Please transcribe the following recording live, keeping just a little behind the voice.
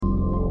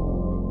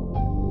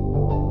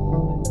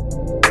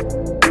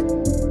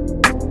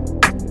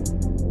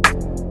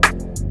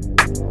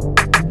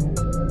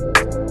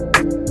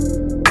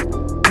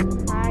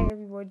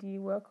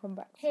welcome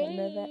back to Hey.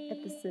 another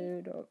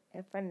episode of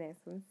FNS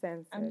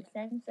Uncensored.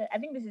 Uncensored. I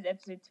think this is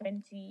episode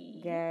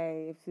 20.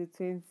 Guy, episode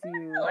 20.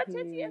 What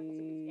 20 episodes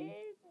in?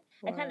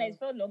 I kind of it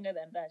felt longer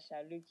than that,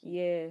 Shaluki.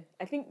 Yeah,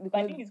 I think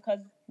But I think it's because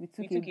we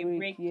took a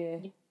break.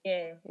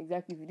 Yeah.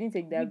 Exactly. If we didn't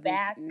take that break,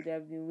 it would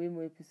have been way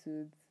more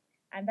episodes.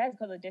 And that's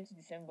because of Dirty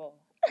December.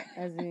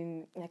 As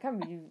in, I can't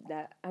believe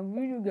that. I'm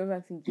really going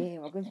back to,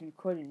 we're going to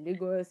record in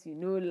Lagos,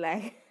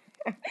 like...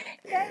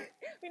 Yes,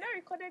 we not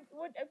recorded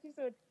one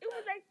episode. It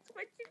was like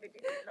 20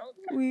 minutes long.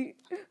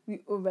 We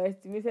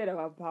overestimated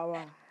our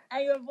power.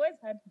 And your voice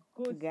had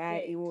ghost.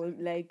 Guy, it was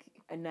like,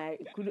 and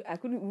we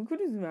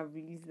couldn't even have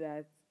released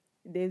that.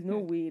 There's no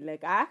way, no.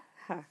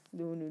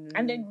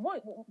 And then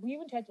we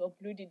even tried to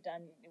upload it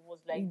and it was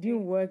like... It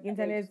didn't work.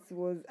 Internet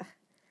was...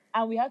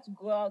 And we had to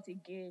go out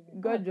again.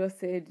 God just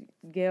said,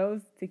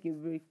 girls, take a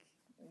break.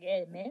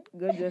 Yeah, man.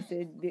 God just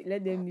said,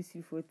 let them miss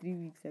you for 3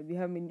 weeks. I'll be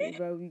how many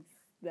other weeks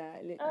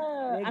that...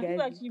 and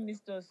people actually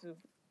missed us too.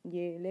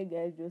 Yeah, let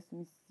guys just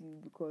miss you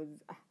because...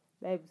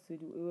 that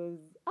episode,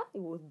 it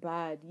was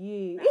bad.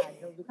 Yeah.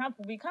 No,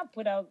 we can't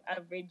put out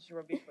average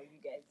rubbish for you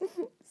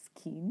guys.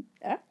 Skin.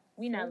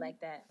 We not like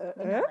that.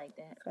 We not like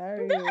that.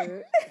 Sorry.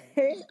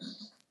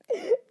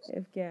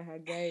 FK and her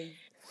guys.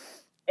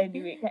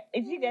 Anyway,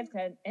 if you guys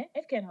can,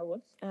 FK and her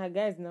what?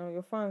 Guys, now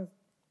your fans.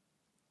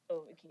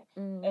 Oh,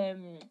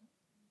 okay.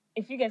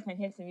 If you guys can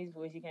hear Simi's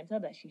voice, you can tell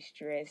that she's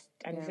stressed,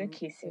 and it's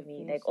okay,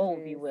 Simi. Like all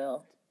will be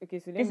well. Okay,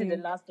 so this is the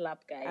last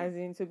lap, guys. As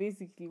in, so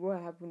basically, what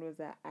happened was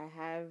that I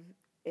have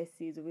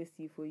essays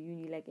obviously for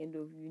uni, like end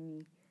of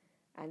uni,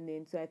 and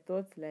then so I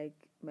thought like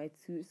my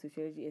 2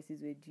 sociology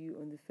essays were due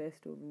on the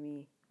 1st of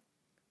May.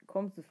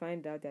 Comes to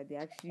find out that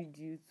they're actually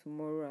due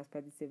tomorrow as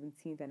per the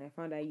 17th, and I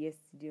found out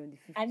yesterday on the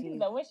 15th. And think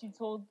that when she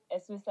told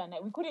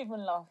Eswisa, we couldn't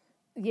even laugh.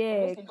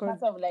 Yeah,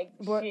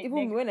 but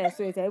even when I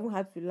saw it, I even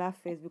had to laugh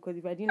first because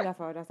if I didn't laugh,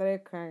 I would have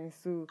started crying.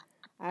 So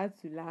I had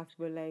to laugh,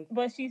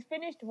 but she's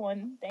finished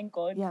one, thank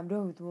God. Yeah, I'm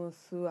done with one,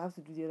 so I have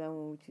to do the other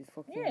one, which is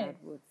fucking hard.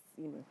 But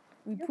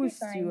we You'll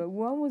pushed you.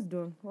 We're almost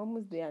done. We're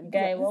almost there. And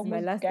this is my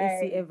last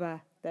essay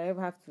ever that I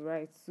ever have to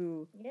write.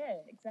 So yeah,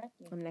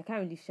 exactly. I mean, I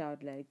can't really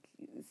shout like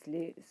it's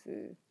late. So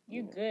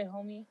you good,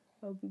 homie.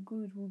 I'll be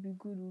good. We'll be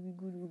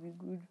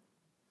good.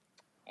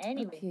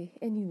 Anyway. Okay.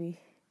 Anyway.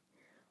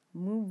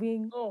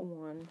 Moving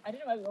on. I don't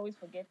know why we always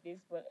forget this,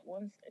 but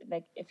once,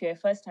 if you're a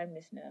first-time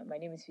listener, my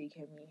name is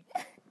Fikemi.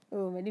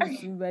 My name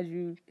is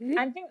Simbaju.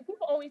 And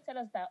people always tell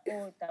us that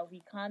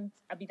we can't,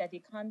 that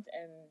they can't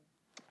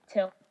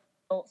tell.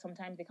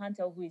 Sometimes they can't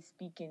tell who is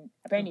speaking.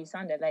 Apparently, it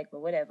sounded like, but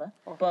whatever.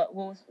 But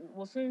we'll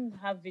soon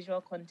have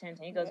visual content,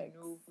 and you guys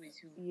know who is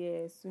who.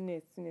 Yeah,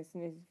 soonest.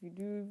 If you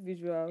do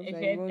visuals,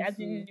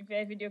 if you're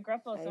a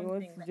videographer or something,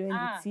 want to join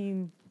the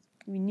team.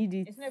 We need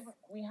it.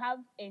 We have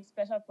a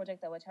special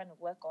project that we're trying to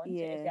work on. Yeah.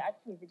 So if you're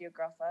actually a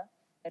videographer,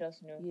 let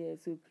us know. Yeah,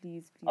 so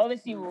please.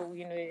 Obviously, we'll,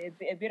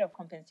 a bit of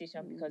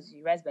compensation because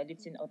you rise by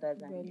lifting others.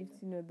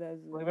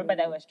 Remember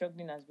that we're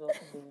struggling as well.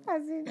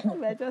 As in,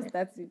 we're just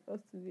starting.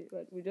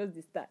 We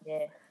just start.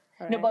 Yeah.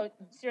 Right. No, but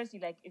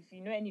seriously, if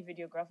you know any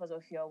videographers or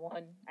if you're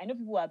one, I know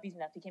people who are busy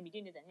that they can be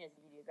doing it and here's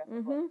a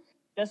videographer. But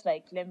just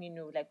let me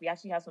know. We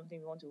actually have something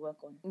we want to work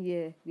on.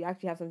 Yeah, we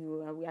actually have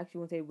something we actually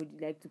want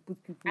everybody to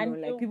put people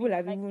on. People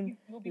have even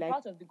you'll be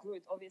part of the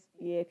growth, obviously.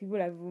 Yeah, people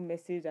have even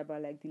messaged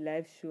about the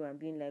live show and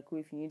being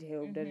if you need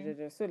help,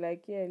 So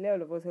let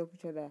all of us help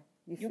each other.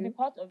 You'll be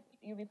part of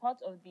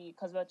the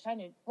because we're trying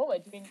to what we're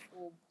doing.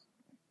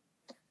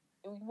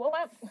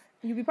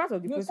 You'll be part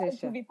of the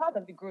process. You'll be part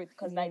of the growth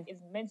because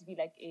it's meant to be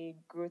a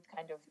growth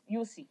kind of.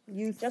 You'll see.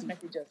 Just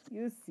message us.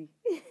 You see.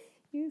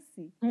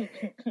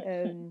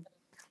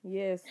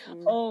 Yes.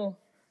 Oh,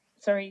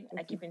 sorry,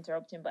 I keep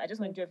interrupting, but I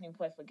just want to do everything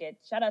before I forget.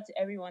 Shout out to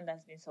everyone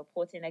that's been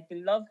supporting. The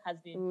love has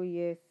been. Oh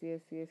yes.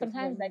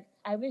 Sometimes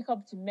I wake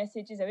up to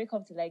messages. I wake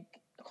up to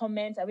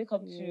comments. I wake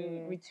up to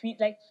retweet.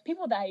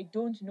 People that I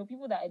don't know,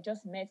 people that I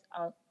just met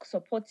are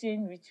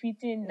supporting,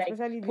 retweeting,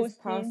 especially posting. This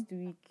past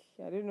week.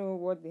 I don't know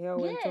what the hell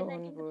went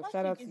on, but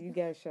shout out to you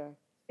guys, Sha.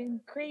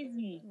 Been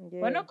crazy.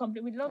 Yeah. We're not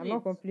complaining. We love I'm it.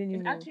 not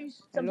complaining. Actually,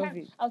 I love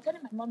it. I was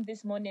telling my mom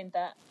this morning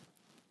that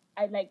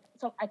I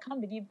can't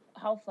believe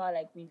how far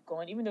we've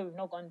gone, even though we've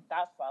not gone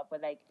that far,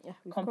 but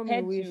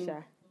compared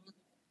to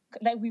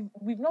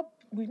we've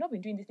not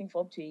been doing this thing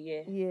for up to a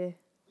year. Yeah.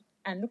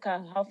 And look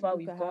at how far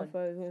we've gone.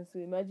 So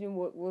imagine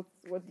what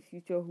the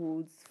future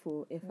holds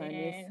for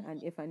FNS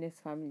and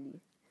FNS family.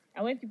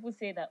 And when people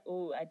say that,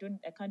 I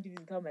can't do this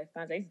without my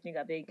fans, I used to think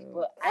I beg,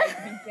 but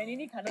I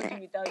genuinely cannot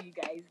do without you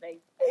guys.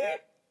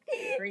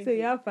 Crazy. So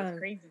you have fans. It's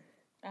crazy.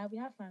 We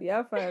have fans. We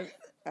have fans.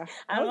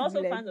 I'm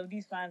also fans of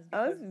these fans.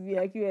 I want to be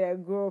like you when I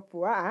grow up.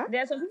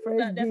 There are some people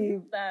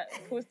that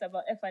post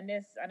about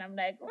FNS, and I'm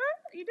like, what?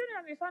 You don't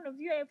have a fan of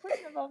you? You're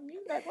posting about me?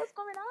 What's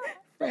going on?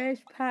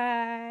 Fresh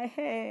pie.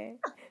 Hey,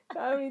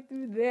 coming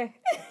through there.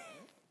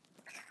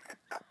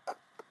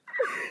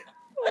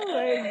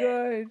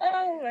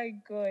 Oh my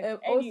god.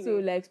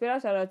 Also, special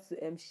shout out to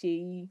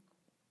Sheyi.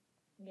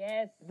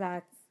 Yes.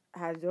 That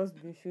has just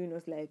been showing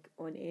us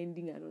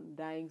unending and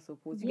undying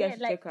support. You guys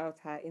should check out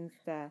her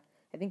Insta.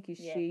 I think it's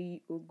Yeah.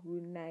 Shei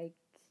Ogunaiki.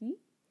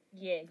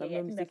 Yeah, If I'm yeah,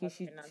 I not think that's mistaken, how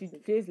to pronounce she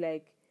it. plays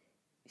like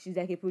she's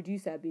like a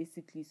producer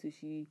basically. So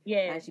she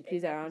Yeah, and she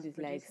plays exactly. around She's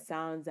with like producer.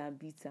 sounds and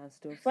beats and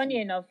stuff. Funny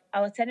So enough,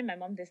 I was telling my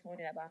mom this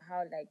morning about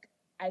how like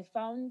I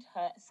found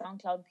her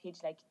SoundCloud page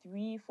like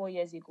 3-4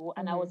 years ago,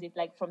 and I was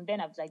like from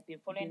then I've like been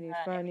following been a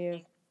her and fan, yeah.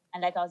 everything,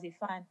 and like I was a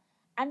fan.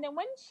 And then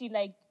when she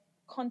like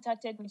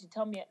contacted me to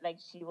tell me like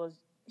she was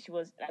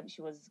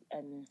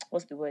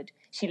what's the word?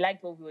 She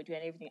liked what we were doing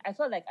and everything. I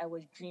felt like I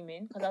was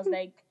dreaming because I was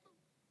like,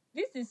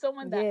 this is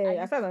someone that I Yeah, I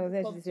used thought to I was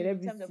look saying up she's a to in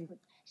terms of celebrity.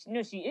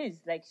 no, she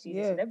is like she's a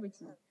Yeah.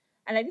 celebrity,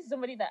 and like this is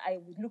somebody that I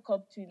would look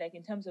up to like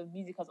in terms of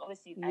music because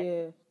obviously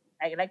Yeah.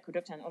 I like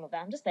production and all of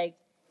that. I'm just like,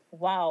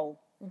 wow,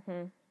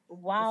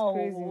 wow. It's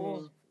crazy,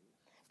 man.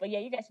 But yeah,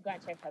 you guys should go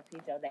and check her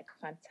page out. Like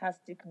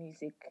fantastic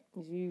music.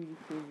 It's really, really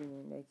crazy,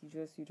 man. Like you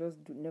just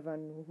never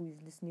know who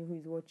is listening, who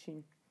is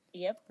watching.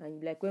 Yep.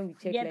 And like when we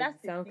check Yeah, like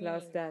that's the the SoundCloud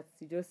thing. stats,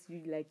 you just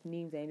read like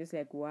names and you're just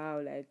like, wow,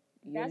 like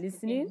you're That's the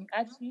listening. thing. You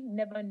actually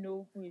never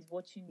know who is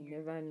watching you. You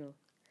never know.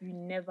 You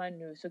never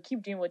know. So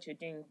keep doing what you're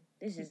doing.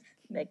 This is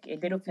like a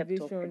little pep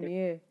talk. Motivation,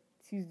 yeah.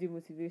 Tuesday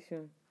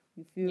motivation.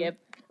 You feel? Yep.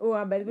 Oh,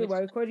 and by the way,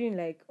 we're recording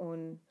like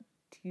on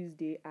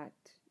Tuesday at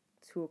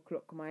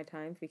 2:00 my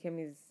time. Fekem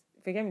is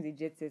a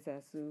jet setter,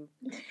 so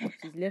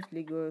she's left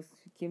Lagos.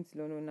 She came to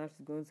London. Now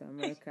she's going to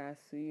America.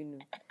 So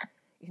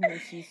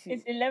she.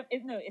 It's 11.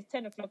 It's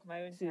 10 o'clock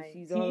my own So time.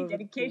 she's See, all over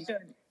the place.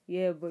 dedication.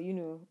 Yeah, but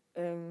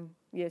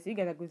yeah. So you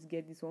guys are going to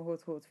get this one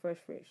hot,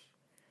 fresh.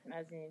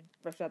 As in,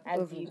 Fresh out as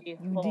of it is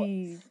you hot.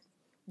 did.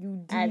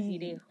 You As it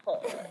did. is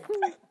hot.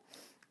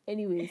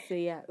 Anyway, so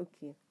yeah,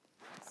 okay.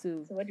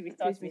 So what do we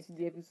start take me with? to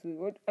the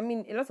episode. A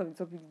lot of the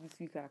topics this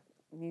week are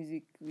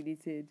music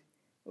related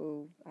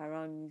or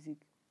around music.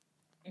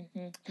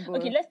 Mm-hmm.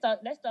 Okay, let's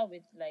start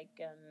with like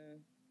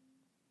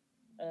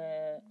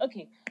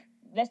okay,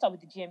 let's start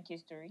with the GMK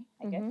story,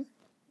 I guess.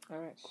 All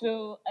right.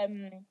 Cool.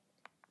 So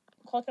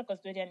cultural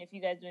custodian, if you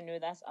guys don't know,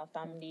 that's our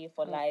family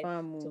for life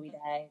till we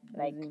die,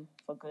 like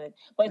for good.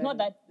 But it's not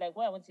that like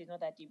what I want to say is not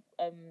that deep.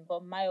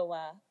 But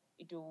Mayowa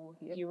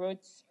he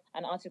wrote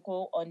an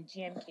article on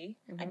GMK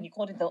and he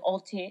called it the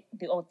Alte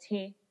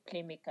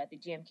playmaker, the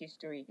GMK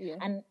story. Yeah.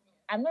 And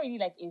I'm not really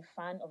like a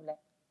fan of like.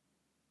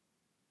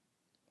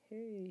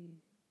 Hey,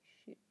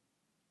 shit.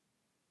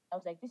 I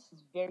was like, this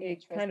is very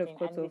interesting. Kind of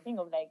cut and off. the thing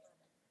of like,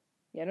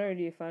 you're not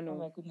really a fan of. Oh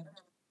my goodness.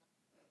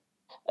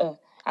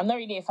 I'm not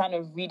really a fan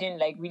of reading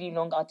like really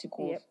long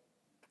articles.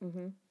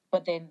 Yep.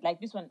 But then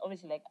like this one,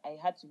 obviously, like I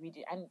had to read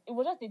it, and it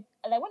was just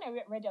like when I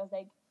read it, I was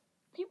like,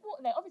 people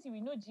like obviously we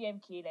know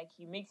GMK, like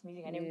he makes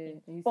music and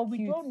everything, but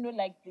we don't know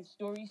like the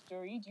story.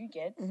 Do you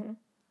get?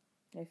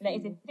 Like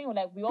it's a thing of,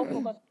 like we all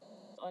focus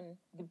on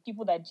the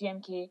people that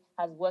GMK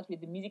has worked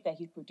with, the music that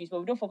he's produced, but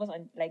we don't focus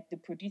on like the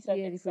producer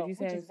himself,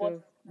 which is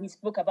what we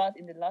spoke about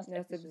in the last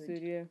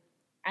episode. Yeah.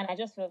 And I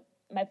just feel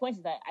my point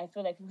is that I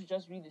feel like people should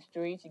just read the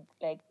story to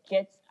like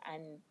get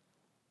an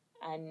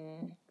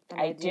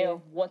idea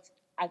of what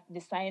the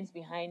science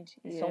behind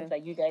the songs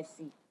that you guys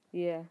see.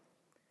 Yeah.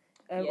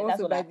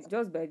 Also, by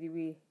the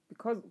way,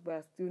 because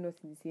we're still not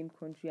in the same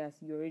country, as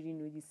you already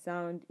know, the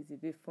sound is a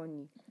bit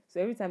funny.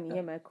 So every time you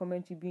hear my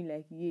commentary being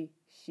like, yeah,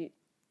 shit,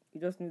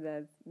 you just know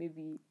that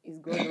maybe it's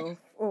gone off,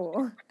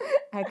 or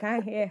I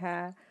can't hear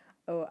her,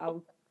 or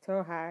I'll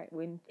tell her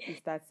when it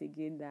starts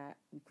again that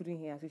we couldn't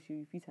hear her, so she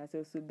repeats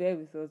herself. So bear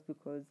with us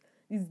because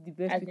this is the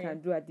best we can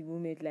do at the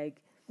moment.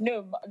 Like,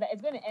 no,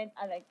 it's going to end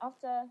like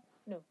after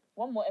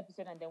one more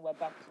episode and then we're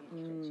back to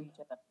each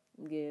other.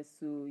 Yeah,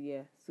 so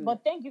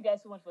but thank you guys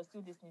so much for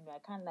still listening. I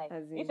can't lie.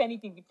 If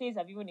anything, the plays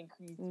have even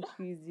increased.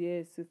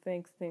 Yeah, so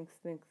thanks.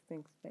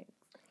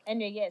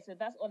 Anyway, yeah, so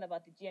that's all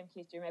about the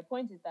GMK story. My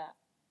point is that,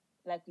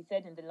 like we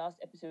said in the last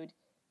episode,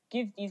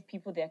 give these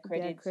people their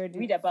credits.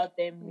 Read about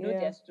them, know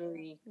their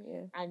story,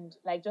 and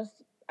like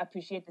just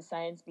appreciate the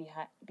science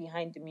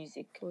behind the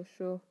music. For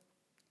sure.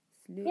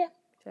 Yeah.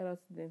 Shout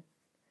out to them.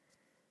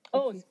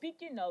 Oh,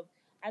 speaking of,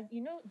 as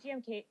you know,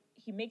 GMK,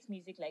 he makes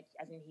music like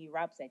as in he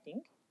raps, I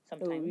think,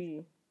 sometimes. Oh,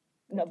 really?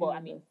 No, but I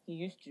mean, he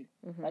used to.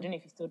 I don't know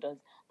if he still does.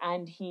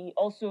 And he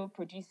also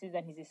produces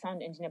and he's a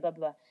sound engineer, blah,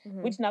 blah,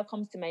 blah. Which now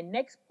comes to my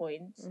next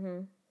point,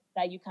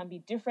 that you can be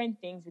different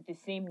things with the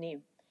same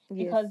name.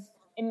 Yes. Because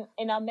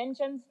in our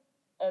mentions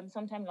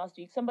sometime last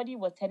week, somebody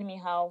was telling me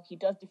how he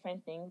does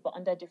different things but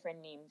under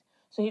different names.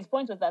 So his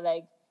point was that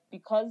like,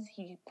 because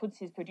he puts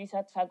his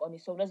producer tag on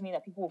his song doesn't mean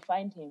that people will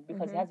find him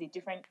because he has a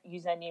different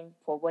username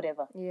for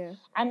whatever. Yeah.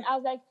 And I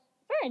was like,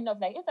 fair enough.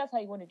 Like, if that's how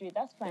you want to do it,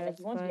 that's fine. Like,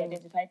 you want to be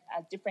identified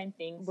as different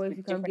things. But if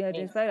you can be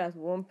identified as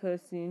one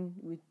person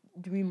with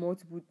doing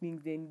multiple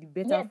things, then the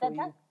better for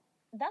you.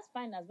 That's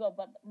fine as well.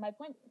 But my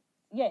point,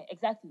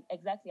 exactly.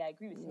 I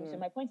agree with you. So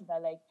my point is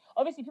that, like,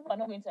 obviously people are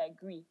not going to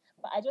agree,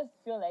 but I just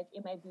feel like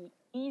it might be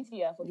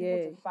easier for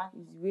people to find.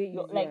 It's way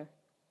easier. Like,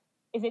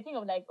 it's a thing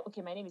of like,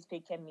 okay, my name is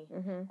Fekemi.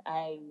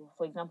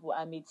 For example,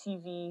 I'm a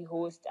TV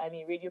host, I'm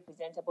a radio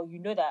presenter, but you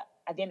know that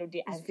at the end of the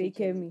day, I'm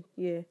Fekemi.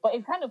 Yeah. But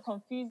it's kind of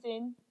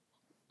confusing.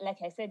 Like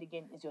I said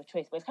again, it's your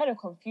choice, but it's kind of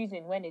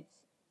confusing when it's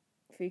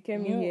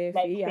Fekemi here,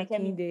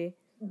 Fekemi there.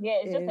 Yeah,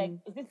 it's just like,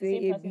 is this the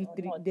same Say person or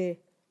AB3 not? there.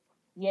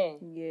 Yeah.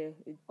 Yeah,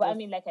 it But I just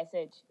mean, like I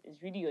said,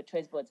 it's really your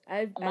choice. But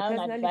I my own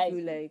personally advice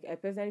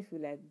feel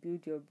is, like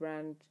build your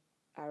brand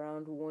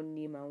around one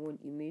name and one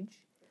image.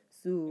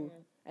 So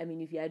I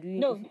mean, if you are doing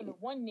no, if no, no,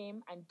 one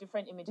name and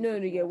different images no, if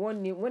no, you yeah, want.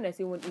 one name. When I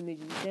say one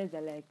image, in the sense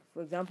that, like,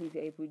 for example, if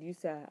you're a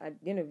producer, at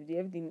the end of the day,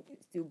 everything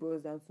still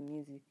boils down to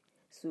music.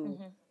 So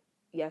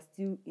you are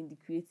still in the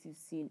creative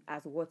scene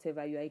as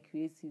whatever you are a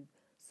creative.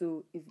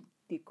 So if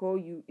they call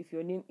you,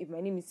 if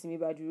my name is Simi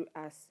Badru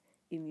as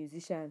a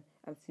musician,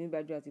 I'm Simi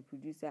Badru as a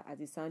producer,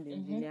 as a sound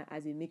engineer,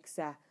 as a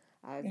mixer,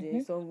 as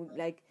a song,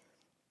 like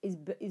it's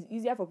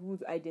easier for people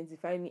to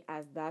identify me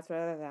as that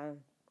rather than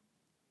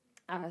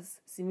as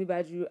Simi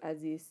Badru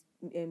as a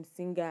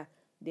singer,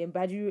 then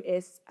Badru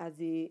S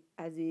as a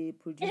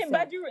producer.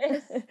 Badu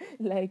S.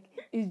 Like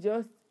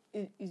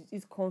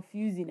it's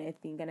confusing, I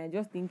think, and I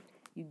just think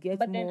you get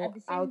But then more at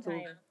the same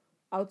time,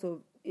 out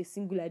of a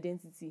single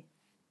identity.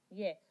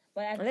 yeah.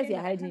 But at the Unless same you're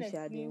time, I hiding kind of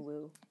shit, see. then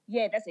well.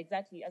 Yeah, that's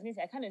exactly. I was gonna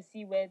say, I kind of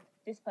see where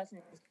this person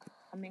is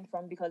coming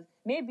from, because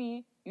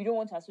maybe you don't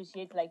want to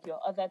associate like your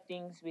other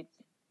things with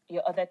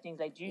your other things.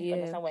 Like, do you Yeah.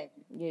 understand what I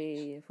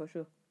Yeah, for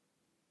sure.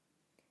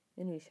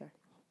 Anyway, Sha,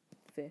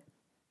 fair.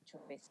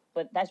 choice?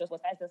 But that's just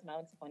my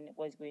own take on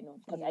what's going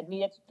on, because I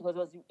needed because it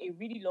was a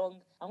really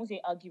long, I won't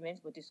say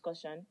argument, but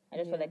discussion. I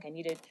just felt like I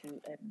needed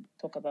to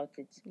talk about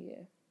it.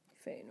 Yeah,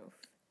 fair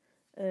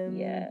enough.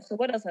 Yeah. So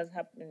what else has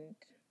happened?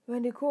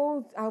 When the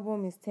Cold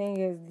album is 10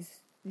 years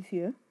this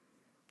year,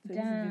 so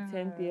this is the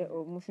 10th year Damn.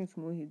 of Motion to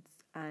More Hits,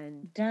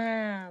 and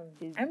Damn.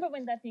 it's I remember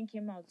when that thing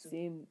came out too.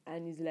 same,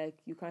 and it's like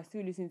you can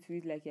still listen to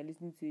it like you're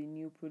listening to a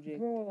new project,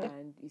 Bro.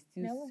 and it's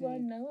still Never sweet.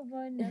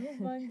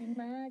 run, be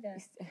mad. I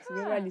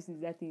remember listening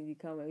to that thing in the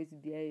car on my way to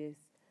BIS.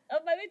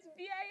 On my way to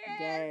BIS.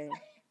 Guy.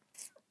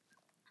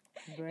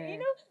 You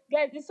know,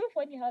 guys, it's so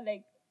funny how,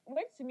 like,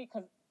 when Simi,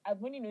 because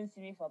I've only known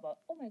Simi for about,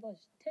 oh my gosh,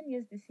 10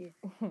 years this year.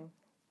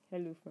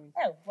 Hello, friend.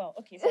 Oh, wow.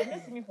 Okay, so I've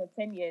known Simi for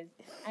 10 years.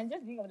 And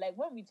just think of, like,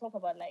 when we talk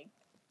about, like,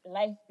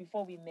 life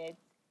before we met,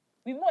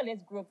 we more or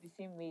less grew up the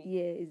same way.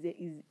 Yeah,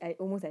 is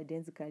almost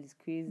identical. It's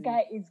crazy.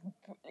 Guy,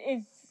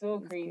 it's so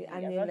crazy.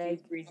 And then,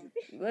 like,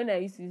 when I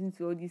used to listen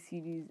to all these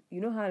CDs,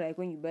 you know how, like,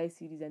 when you buy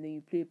CDs and then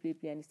you play,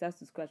 and it starts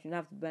to scratch, you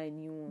have to buy a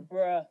new one.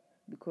 Bruh.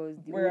 Because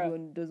the old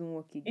one doesn't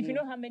work again. If you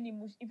know how many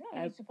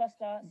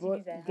superstar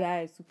CDs I have.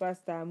 Guys,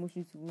 Superstar,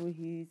 Motion to More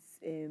Hits,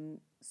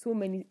 so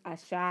many,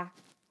 Asha.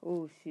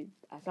 Oh shit,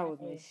 Asha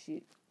was my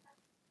shit.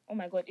 Oh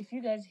my god, if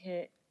you guys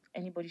hear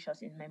anybody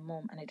shouting, my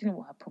mom, and I don't know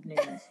what her problem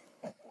is.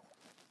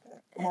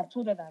 And I've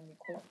told her that I'm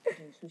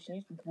recording, so she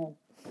needs to go.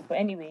 But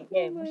anyway,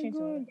 yeah, Motion to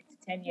More Hits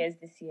 10 years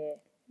this year.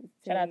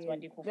 Shout out to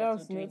Wandiko for tell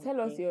us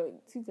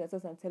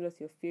and tell us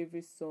your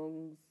favorite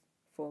songs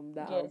from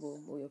that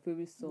album, or your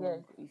favorite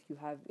song if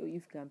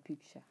you can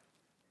picture.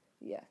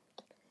 Yeah.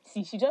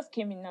 See, she just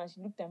came in now.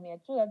 She looked at me. I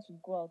told her to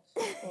go out.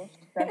 So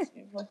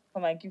she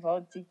come and give her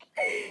a tick.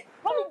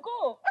 Come and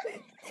go.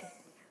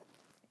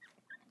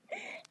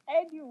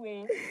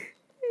 Anyway,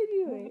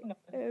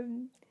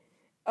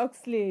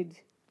 Oxlade.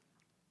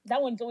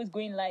 That one's always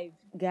going live.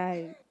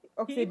 Guy,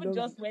 Oxlade he even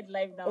just went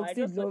live now.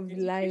 Oxlade loves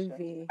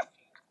live.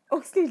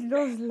 Oxlade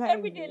loves live.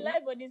 Every day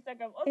live on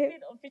Instagram.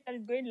 Oxlade official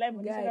is going live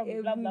on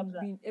Instagram. Blah blah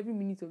blah. Every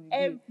minute of the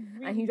day,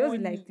 and he does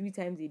it like 3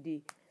 times a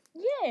day.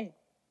 Yeah.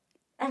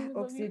 And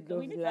Oxlade loves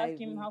we need live. To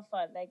ask him how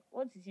far. Like,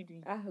 what is he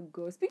doing?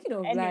 God. Speaking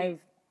of live,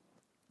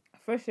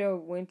 Fresh Air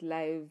went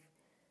live,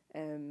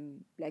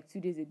 like 2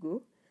 days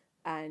ago,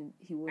 and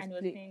he was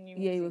playing.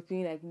 Yeah, he was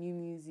playing like new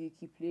music.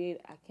 He played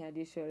Akin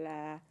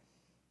Adesola.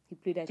 He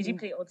played. Did you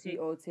play Alte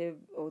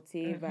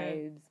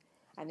vibes?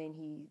 And then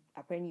he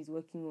apparently is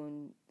working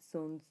on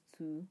songs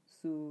too,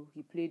 so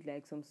he played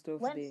like some stuff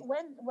there.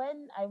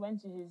 When I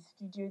went to his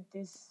studio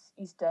this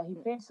Easter, he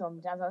played some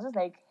jams. I was just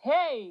like,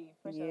 hey,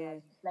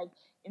 like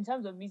in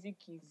terms of music,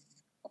 he's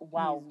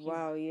wow.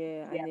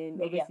 Yeah. And then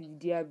obviously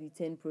the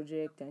DRB10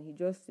 project, and he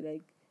just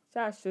like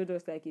showed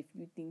us like a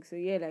few things. So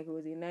yeah, like it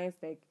was a nice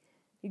like.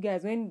 You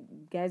guys, when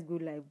guys go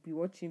live, be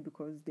watching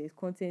because there's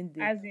content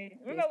there.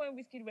 Remember when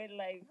Wizkid went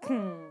live?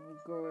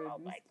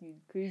 God, Wizkid,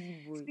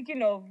 crazy boy.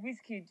 Speaking of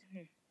Wizkid,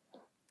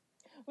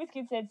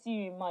 Wizkid said, see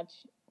you in March.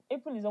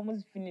 April is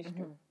almost finished,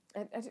 though.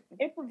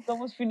 April is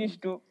almost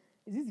finished, though.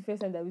 Is this the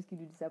first time that Wizkid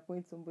will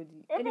disappoint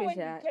somebody? Remember when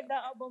you kept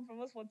that album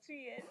from us for 2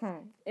 years?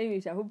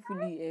 Anyway,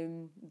 hopefully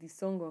the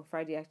song on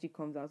Friday actually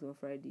comes out on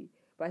Friday.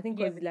 But I think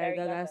because the Larry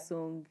Gaga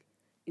song,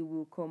 it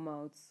will come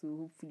out. So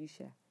hopefully,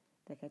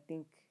 like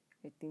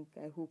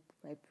I hope,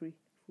 I pray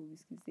for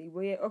Wizkid's sake. But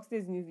yeah,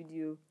 Oxlade's new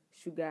video,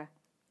 Sugar.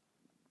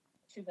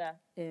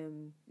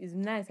 It's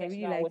nice. I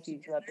really like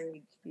it.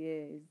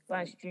 Yeah. Go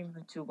and stream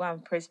it too. Go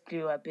and press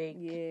play, I beg.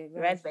 Yeah.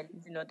 Rise by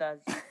lifting others.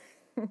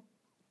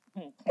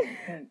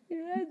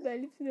 You rise by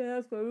lifting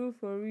others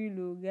for real,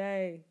 oh,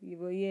 guy.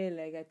 But yeah,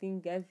 like I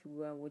think guys should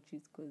go and watch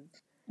it because.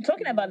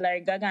 Talking about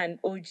Larry Gaga and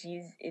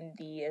OGs in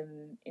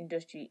the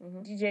industry,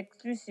 DJ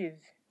Exclusive.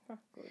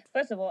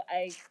 First of all,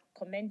 I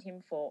commend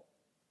him for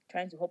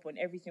trying to hop on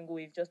every single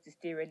wave just to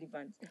stay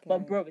relevant. Okay.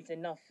 But bro, it's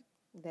enough.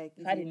 Like,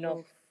 had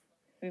enough.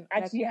 We've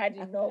actually had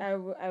enough.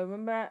 I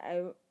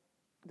remember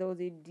there was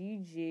a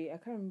DJ. I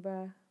can't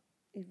remember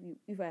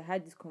if I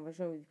had this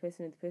conversation with the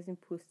person and the person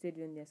posted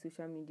it on their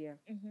social media.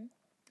 Mm-hmm.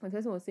 And the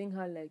person was saying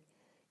how like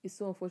it's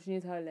so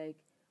unfortunate how like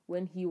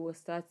when he was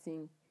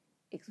starting,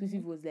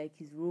 Exclusive was like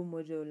his role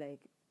model. Like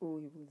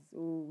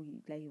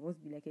he wants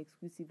to be like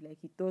Exclusive. Like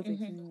he thought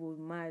Exclusive was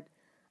mad,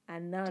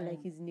 and now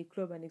like he's in a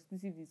club and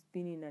Exclusive is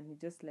spinning and he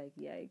just like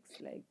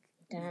yikes like.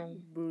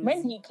 Damn.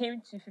 When he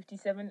came to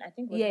 57, I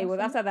think. It was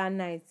after that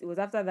night. It was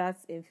after that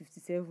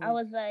 57. I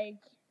was like,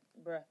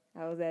 bruh.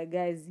 I was like,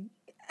 guys.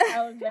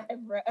 I was like,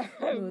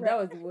 bruh. No, that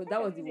was the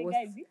worst.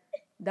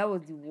 That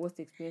was the worst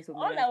experience of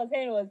my life. All I was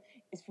saying was,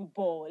 it's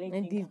football.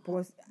 And this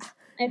boss,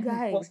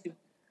 guys.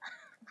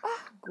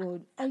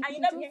 God. And you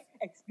know,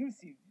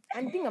 Exclusive.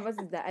 And the thing about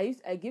it is that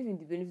I gave him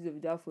the benefit of the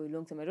doubt for a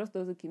long time. I just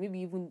thought, okay,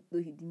 maybe even though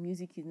the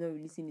music he's not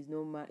releasing is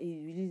not mad,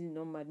 he's releasing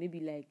not mad. Maybe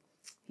like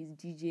he's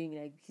DJing,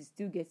 like he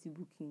still gets the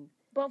booking.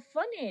 But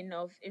funny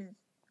enough, is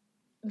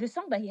the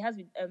song that he has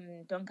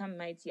with Duncan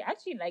Mighty. I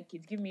actually like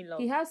it. Give Me Love.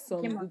 He has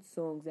some good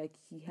songs. Like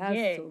he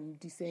has some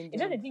decent.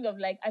 It's just the thing of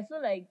like I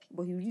feel like.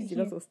 But he released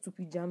a lot of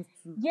stupid jams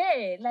too.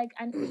 Yeah, like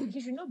and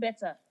he should know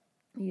better.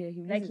 Yeah,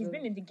 he's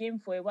been in the game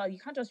for a while. You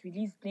can't just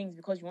release things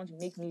because you want to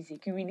make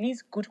music. You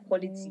release good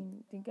quality.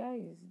 The guy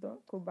is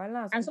don't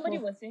balance. And somebody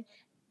was saying,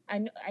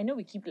 I know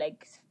we keep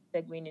like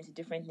segueing into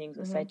different things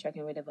or sidetracking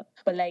or whatever.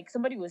 But like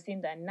somebody was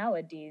saying that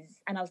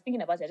nowadays, and I was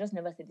thinking about it, I just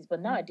never said this, but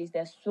nowadays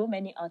there's so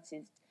many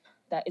artists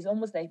that it's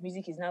almost like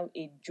music is now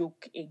a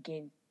joke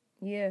again.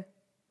 Yeah.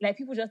 Like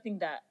people just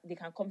think that they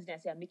can come to them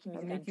and say, I'm making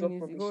music and drop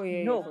rubbish. Oh,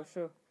 yeah, no, for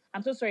sure.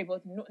 I'm so sorry,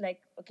 but no,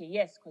 like, okay,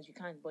 yes, because you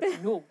can, but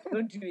no,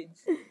 don't do it.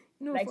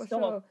 No, like, for stop.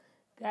 Sure.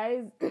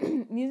 Guys,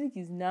 music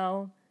is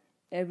now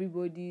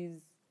everybody's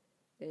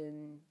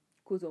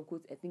quote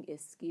unquote, I think,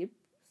 escape.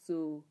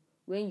 So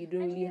when you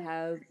don't really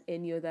have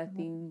any other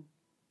thing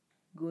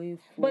going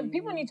for But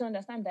people need to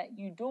understand that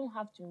you don't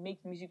have to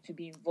make music to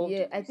be involved.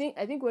 Yeah, I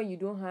think when you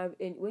don't have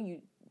when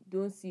you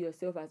don't see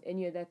yourself as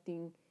any other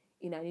thing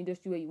in an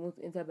industry where you want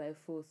to enter by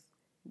force,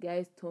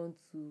 guys turn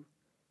to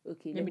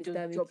okay, let me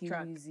start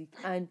making music.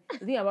 And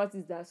the thing about it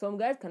is that some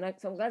guys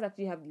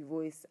actually have the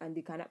voice and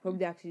they can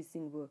probably actually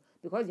sing, but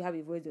because you have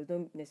a voice,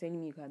 doesn't necessarily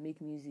mean you can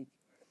make music.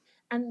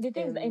 And the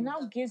thing is that it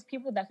now gives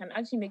people that can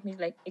actually make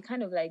music, like it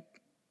kind of like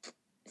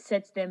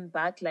sets them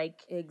back. Like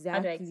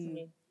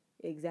exactly.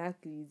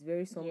 It's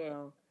very somehow.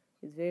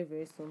 Yeah. It's very,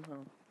 very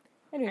somehow.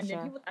 Anyway, and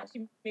then people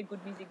actually make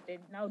good music, they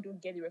now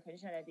don't get the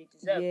recognition that they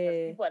deserve.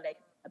 Yeah. People are like,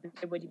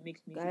 everybody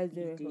makes music. Guys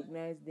don't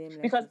recognize them.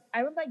 Like because I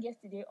remember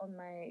yesterday on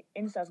my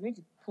Insta, I was going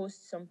to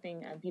post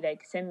something and be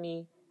like, send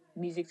me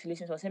music to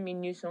listen to or send me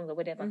new songs or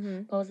whatever.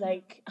 But I was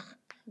like,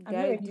 I'm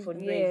not ready for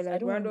noise. Like I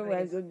don't random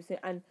ways to be saying.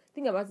 And the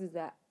thing about it is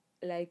that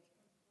like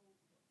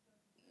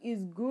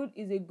it's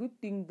a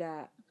good thing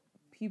that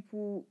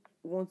people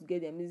want to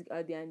get their music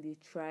out there and they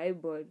try,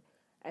 but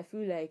I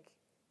feel like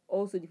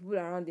also the people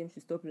around them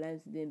should stop lying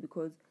to them,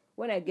 because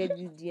when I get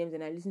these DMs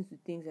and I listen to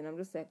things and I'm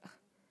just like,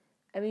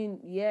 I mean,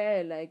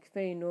 yeah, like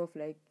fair enough,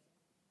 like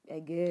I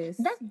guess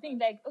that's the thing.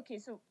 Like, okay,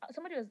 so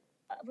somebody was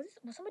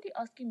somebody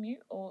asking me,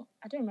 or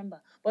I don't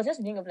remember, but just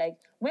the thing of like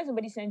when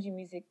somebody sends you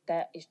music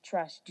that is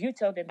trash, do you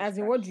tell them? As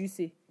in, what do you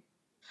say?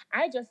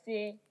 I just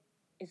say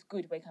it's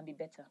good, but it can be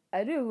better.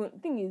 I don't even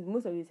thing is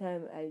most of the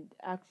time I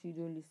actually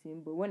don't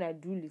listen, but when I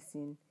do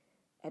listen,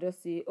 I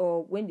just say,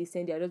 or when they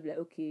send it, I just be like,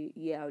 okay,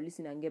 yeah, I'll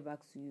listen and get back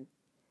to you.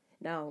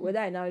 Now, whether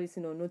I now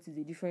listen or not is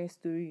a different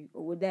story,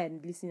 or whether I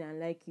listen and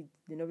like it,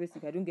 then obviously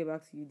if I don't get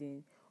back to you,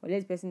 then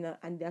unless person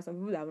and there are some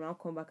people that will now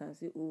come back and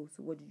say, oh,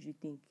 so what did you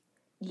think?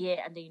 Yeah,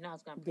 and then you know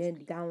it's gonna be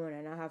then that one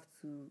and I have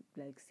to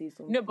like say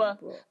something. No, but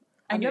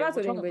I've never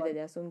told anybody that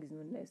their song is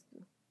not nice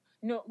too.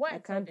 No, what I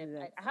can't do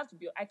that. I have to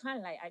be. I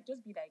can't lie. I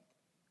just be like,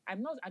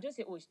 I'm not. I just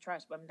say, oh, it's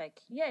trash, but I'm like,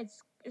 yeah,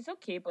 it's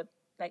okay, but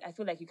like I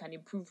feel like you can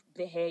improve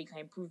the hair, you can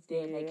improve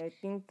there. Yeah, like I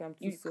think I'm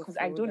too soft because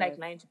I don't like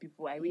lying to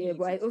people. I really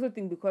but I also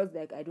think because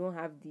like I don't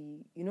have the,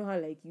 you know how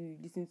like you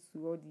listen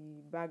to all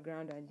the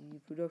background and the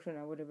production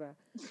and whatever,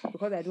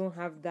 because I don't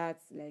have that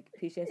like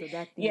patience or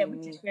that thing. Yeah,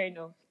 which is fair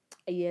enough.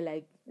 Yeah,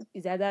 like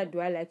it's either do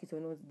I like it or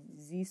not,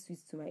 is it sweet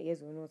to my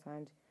ears or not,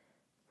 and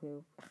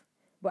well.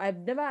 But I've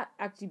never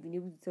actually been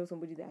able to tell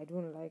somebody that I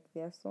don't like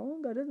their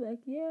song. I just like,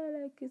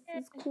 yeah, like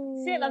it's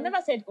cool. See, I've never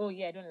said, oh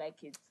yeah, I don't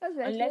like it. Like,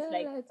 unless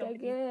I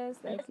guess,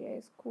 like yeah,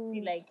 it's cool.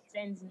 He like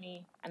sends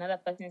me another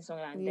person's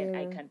song and then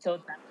I can tell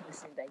that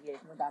person that yeah,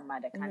 it's not that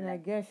mad. I can't. I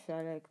guess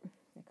I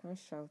can't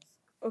shout.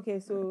 Okay,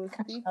 so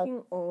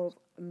speaking of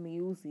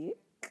music,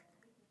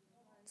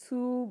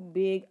 2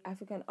 big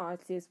African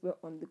artists were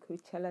on the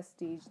Coachella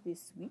stage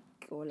this week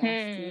or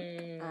last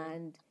week,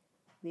 and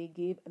they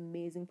gave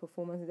amazing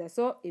performances. I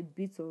saw a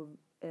bit of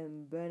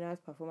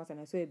Burna's performance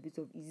and I saw a bit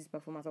of Easy's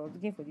performance. I was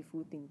looking for the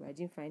full thing, but I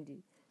didn't find it.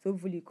 So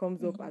hopefully it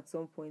comes up at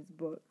some point.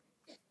 But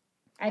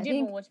I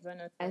didn't watch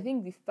Burna. I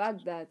think the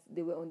fact that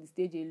they were on the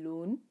stage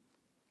alone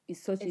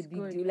is such a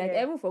big deal. Like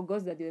everyone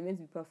forgot that they were meant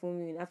to be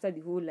performing after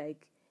the whole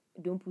like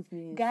don't put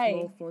me in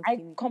small front.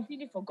 I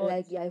completely forgot.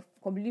 Like I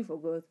completely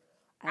forgot.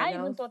 I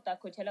even thought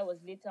that Coachella was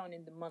later on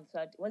in the month, so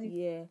I wasn't.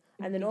 Yeah,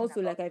 and then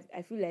also like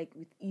I feel like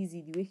with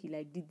Easy, the way he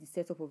like did the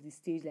setup of the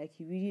stage, like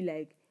he really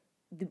like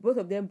the both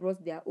of them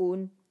brought their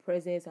own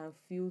presence and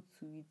feel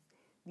to it.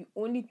 The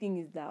only thing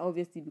is that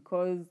obviously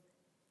because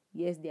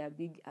yes they are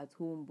big at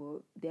home,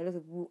 but there are lots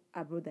of people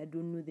abroad that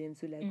don't know them.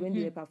 So like when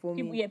they were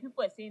performing,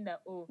 people are saying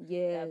that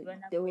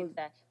there was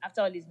that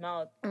after all his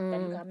mouth, that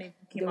look how many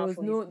came there out was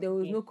for no his there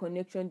was game. no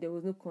connection, there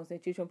was no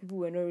concentration. People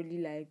were not really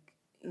like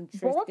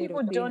interested But what people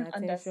or paying don't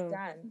attention.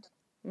 understand.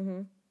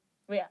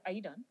 Wait, are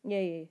you done?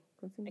 Yeah.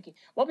 Continue. Okay.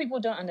 What people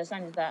don't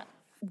understand is that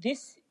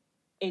this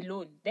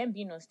alone, them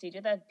being on stage,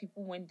 whether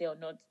people went there or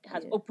not,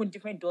 has opened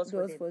different doors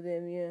for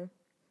them. Yeah.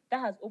 That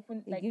has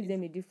opened it gives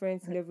them a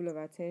different level of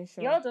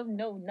attention. You all don't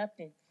know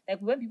nothing. Like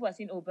when people are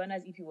saying, "Oh,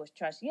 Burna's EP was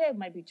trash," yeah, it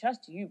might be trash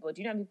to you, but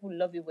do you know how people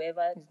love it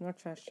wherever? It's not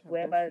trash.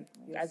 Wherever,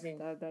 yes, as in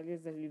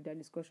let's leave that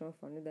discussion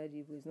for another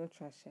day. But it's not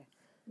trash.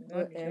 No,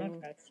 it's not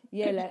trash.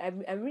 Yeah, like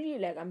I'm really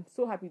like I'm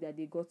so happy that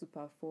they got to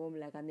perform.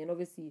 Like, and then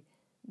obviously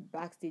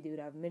backstage they would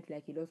have met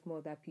like a lot more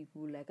other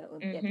people. Like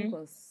I think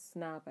on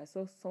Snap, I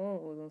saw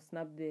someone was on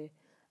Snap there,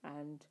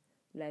 and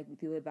like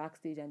they were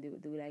backstage and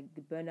they were like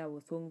the Burna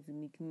was talking to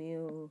Meek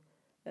Mill.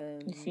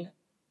 You see.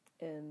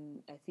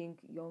 I think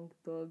Young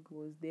Thug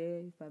was there.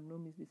 If I'm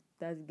not mistaken,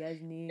 that's the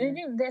guy's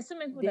name. There's so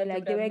many people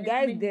that there were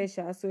guys there,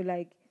 Sha, so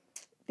like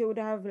they would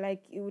have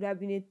like it would have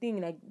been a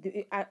thing. Like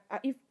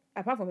if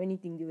apart from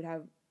anything, they would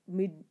have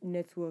made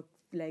networks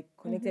like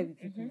connected with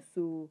people.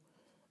 So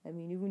I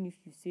mean, even if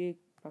you say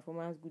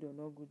performance good or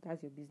not good,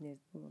 that's your business.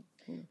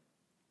 But,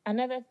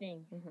 Another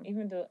thing,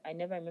 even though I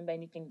never remember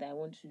anything that I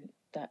want to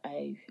that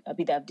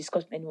I've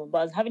discussed with anyone, but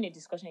I was having a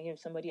discussion here with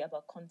somebody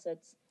about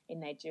concerts in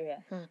Nigeria,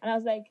 and I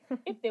was like,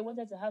 if they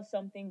wanted to have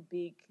something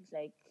big,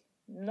 like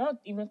not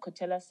even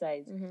Coachella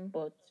size,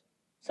 but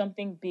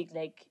something big,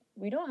 like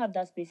we don't have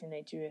that space in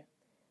Nigeria.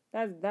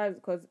 That's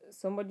because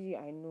somebody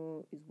I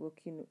know is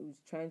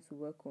trying to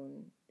work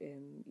on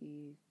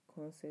a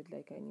concert,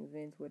 like an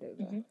event,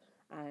 whatever,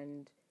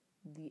 and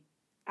the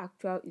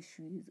actual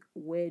issue is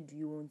where do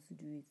you want to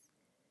do it?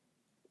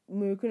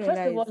 Miracle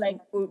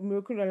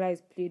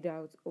is played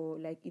out, or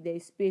like there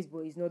is space but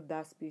it's not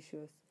that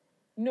spacious.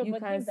 No, you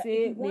but can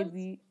say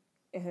maybe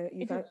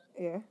you can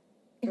If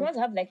you want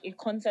to have like a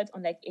concert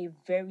on like a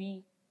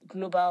very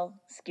global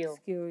scale,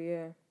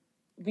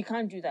 we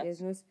can't do that.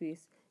 There's no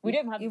space. We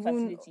don't have even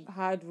the facility.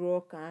 Hard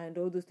Rock and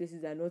all those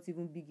places are not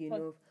even big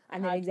enough,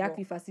 and then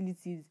exactly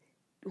facilities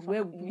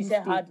where you say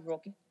Hard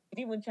Rock. You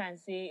didn't even try and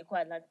say Eco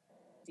Atlantic.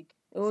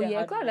 Oh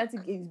yeah, Eco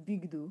Atlantic is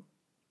big though.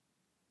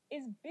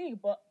 It's big,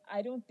 but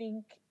I don't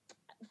think.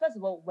 First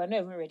of all, we're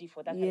not even ready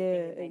for that kind of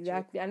thing. Yeah,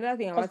 exactly. Another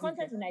thing, because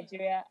content in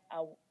Nigeria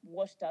are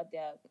washed out.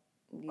 They're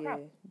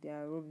crap. They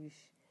are rubbish.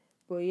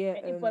 But yeah,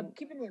 if we're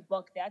keeping it a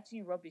buck, they're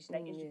actually rubbish.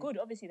 Like it's good,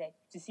 obviously, like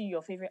to see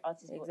your favorite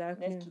artist.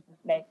 Exactly.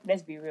 But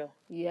let's be real.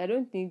 Yeah, I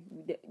don't think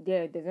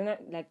there's not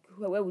like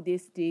where would they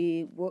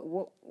stay?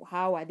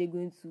 How are they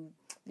going to?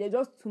 They're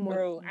just too much.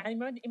 Bro,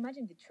 and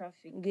imagine the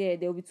traffic. Yeah,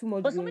 there'll be too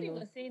much. But somebody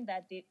was saying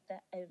that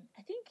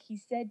I think he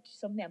said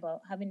something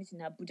about having it in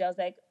Abuja. I was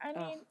like, I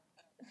mean,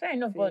 fair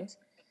enough, but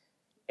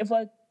if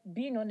we're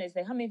being honest,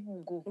 like how many people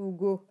will go? Will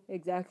go,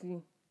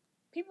 exactly.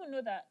 People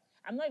know that.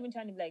 I'm not even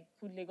trying to like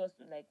put Lagos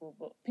to like go,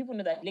 but people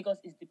know that Lagos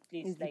is the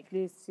place. It's like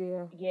the place,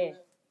 yeah. Yeah.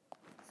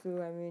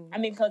 So I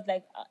mean, because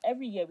like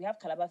every year we have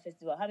Calabar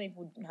Festival. How many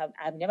people have?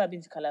 I've never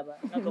been to Calabar.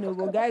 No,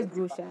 but guys,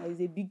 go shy.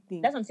 It's a big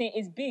thing. That's what I'm saying.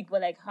 It's big,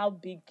 but like how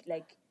big?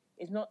 Like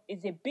it's not.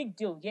 It's a big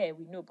deal. Yeah,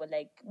 we know, but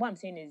like what I'm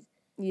saying is.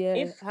 Yeah,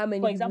 if, how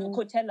many for example,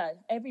 Coachella,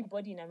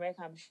 everybody in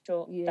America, I'm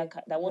sure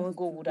that wants to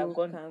go would have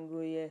gone. Can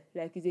go, yeah.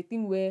 Like it's a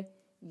thing where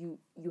you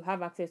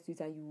have access to it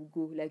and you will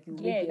go. Like you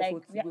make the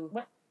effort to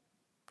go.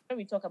 When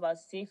we talk about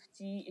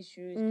safety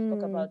issues,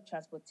 talk about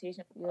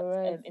transportation,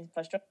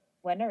 infrastructure,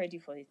 we're not ready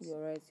for it.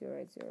 You're right.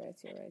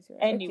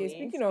 Anyway, okay,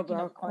 speaking of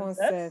our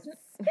concerts,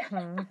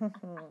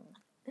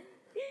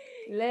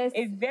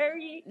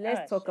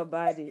 let's talk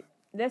about it.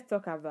 Let's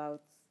talk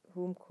about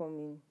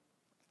Homecoming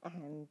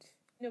and.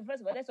 No,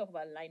 first of all, let's talk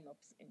about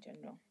lineups in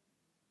general.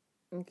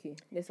 Okay,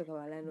 let's talk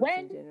about lineups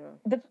in general.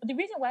 The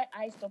reason why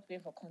I stopped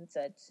going for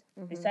concerts,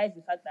 besides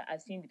the fact that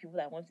I've seen the people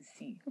that I want to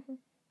see,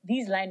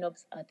 these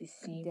lineups are the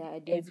same. They're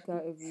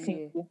identical every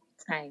single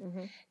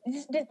time.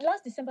 The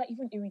last December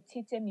even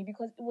irritated me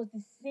because it was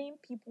the same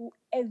people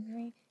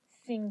every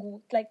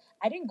single. Like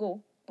I didn't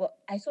go, but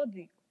I saw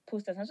the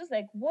posters. I was just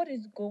like, what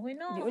is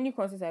going on? The only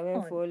concert I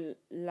went for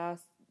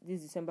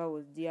this December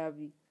was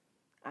DRB.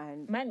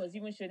 And mine was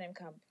even Show Them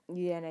Camp.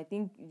 Yeah, and I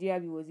think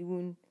DRB was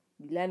even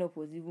the lineup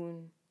was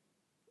even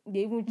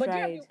they even but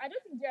tried. DRB, I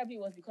don't think DRB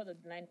was because of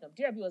the lineup.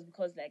 DRB was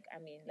because like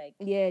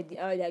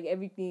like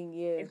everything.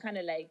 Yeah, it's kind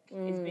of like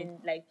it's been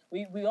like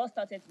we all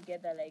started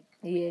together. Like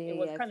it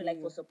was kind of like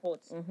for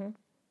support,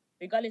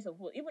 regardless of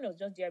who. Even if it was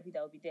just DRB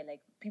that would be there, like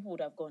people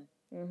would have gone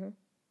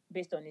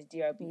based on his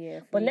DRB.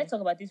 Yeah, but let's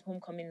talk about this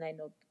Homecoming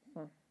lineup.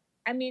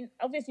 I mean,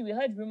 obviously we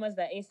heard rumors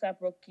that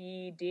ASAP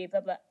Rocky, Dave,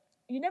 blah blah.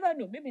 You never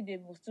know. Maybe they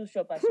will still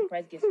show up as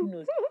surprise guests. Who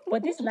knows?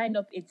 But this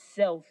lineup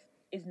itself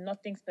is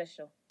nothing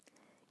special.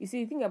 You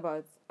see, the thing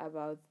about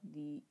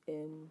the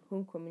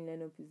homecoming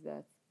lineup is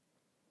that,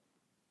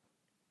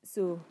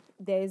 so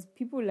there's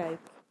people like,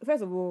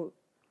 first of all,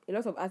 a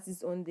lot of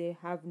artists on there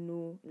have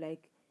no,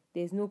 like,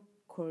 there's no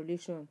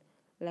correlation.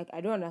 Like,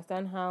 I don't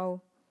understand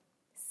how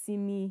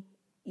Simi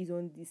is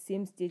on the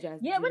same stage as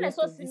Yeah, the when I rest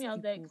saw of these Simi, I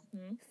was like,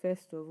 people.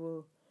 First of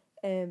all,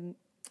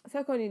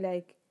 secondly,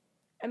 like,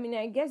 I mean,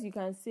 I guess you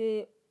can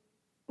say,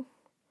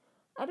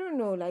 I don't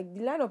know, like,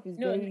 the lineup is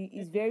no, let me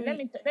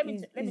tell you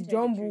the truth.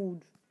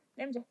 jumbled.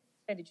 Let me just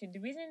tell you the truth. The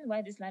reason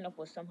why this lineup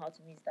was somehow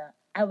to me is that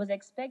I was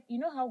you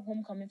know how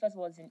homecoming first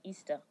was in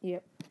Easter.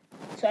 Yep.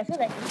 So I feel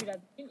like it should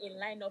have been a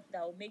lineup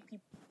that will make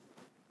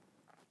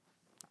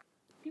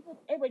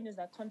everybody knows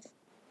that concert,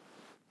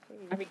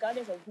 and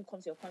regardless of who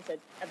comes to your concert,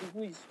 I mean,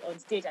 who is on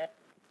stage,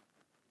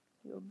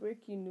 you're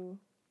breaking, no.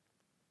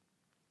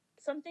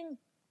 Something.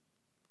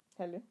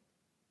 Hello.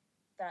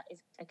 That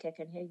is okay. I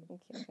can hear you.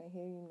 Okay, I can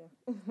hear you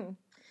now.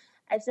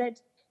 I said,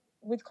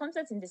 with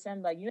concerts in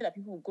December, you know that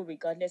people will go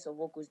regardless of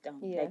what goes down.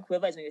 Yeah. Like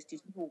whoever is on your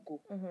stage, people will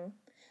go. Mm-hmm.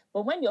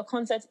 But when your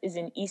concert is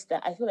in Easter,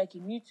 I feel like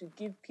you need to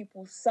give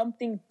people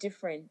something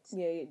different.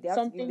 Yeah,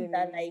 something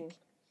that like,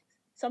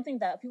 something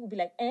that people will be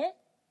like,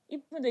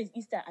 even though it's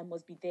Easter, I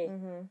must be there.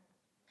 Mm-hmm.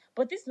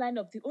 But this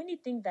lineup, the only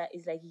thing that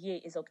is like,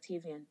 is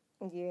Octavian.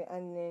 Yeah,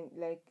 and then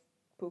like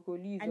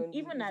Pokoli is and on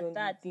even the, at on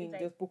that, the thing.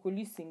 like, Does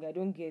Pokoli sing? I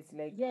don't get,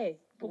 like,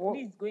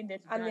 Pokoli is going there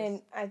to and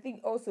dance. then I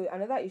think also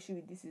another issue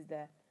with this is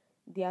that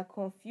they are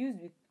confused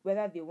with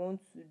whether they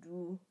want to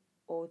do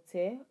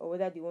Alter or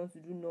whether they want to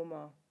do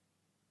normal.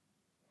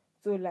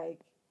 So like,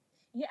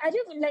 yeah, I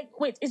don't even like.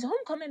 Wait, is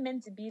homecoming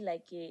meant to be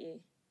like a?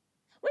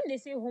 When they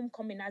say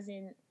homecoming, as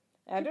in,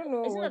 I don't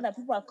know. It's not that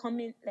people are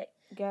coming like.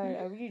 Guy,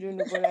 I really don't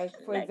know. But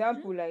like, for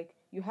example, like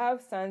you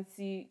have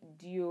Sansi,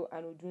 Dio,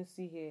 and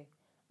Odunsi here,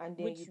 and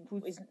then you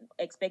put is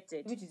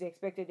expected, which is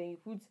expected. Then you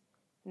put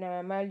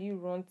Naira Marley,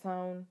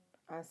 Runtown,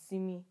 and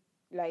Simi.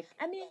 Like,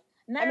 I mean,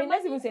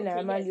 let's even say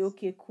Naira Marley. Yes.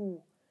 Okay,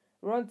 cool.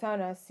 Runtown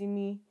and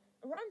Simi.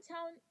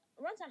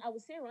 Runtown, I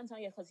would say Runtown,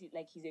 yeah, because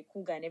he's a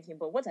cool guy and everything.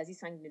 But what has he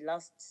sang in the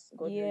last?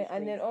 God knows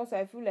and then also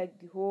I feel like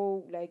the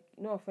whole, like,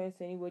 no offense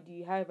to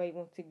anybody, however you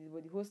want to take this,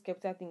 but the whole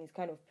Skepta thing is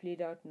kind of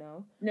played out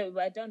now. No,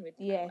 we're done with.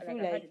 Yeah, I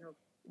feel like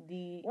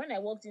when I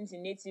walked into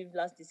Native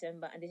last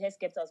December and they had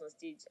Skepta was on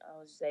stage, I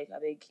was just like, I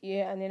beg.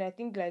 Yeah, and then I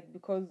think like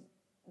because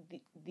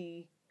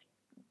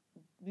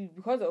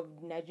because of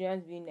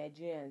Nigerians being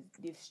Nigerians,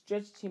 they've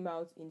stretched him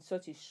out in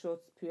such a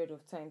short period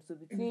of time. So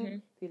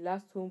between the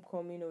last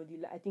homecoming or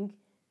I think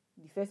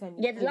the first time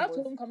the last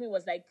homecoming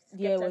was like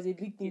it was a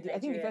big thing. I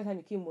think the first time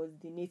he came was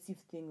the Native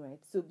thing, right?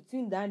 So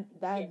between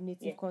that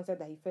Native concert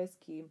that he first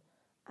came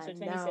and so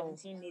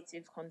 2017 now,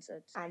 Native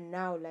concert, and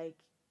now like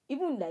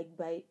even like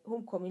by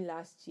homecoming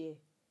last year,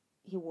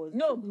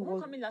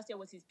 homecoming last year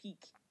was his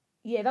peak.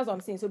 Yeah, that's what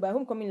I'm saying. So by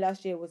homecoming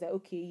last year, it was like,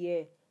 okay,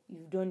 yeah,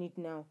 you've done it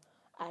now.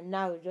 And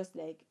now it's just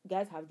like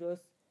guys have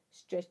just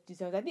stretched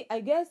this out. I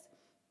guess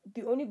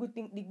the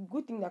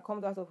good thing that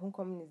comes out of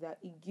homecoming is that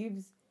it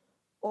gives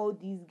all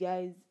these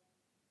guys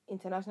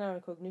international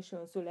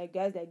recognition. So like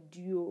guys like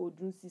Dio,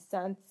 Odunsi,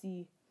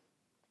 Santi,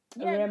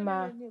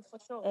 Rema, for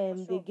sure.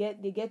 They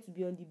get to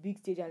be on the big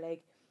stage and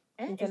like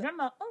is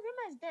Rema? Oh,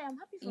 Rema is there. I'm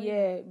happy for him.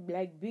 Yeah,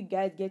 like big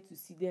guys get to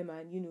see them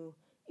and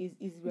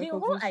is the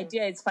whole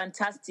idea is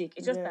fantastic.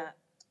 It's just that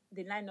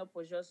the lineup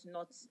was just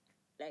not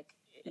like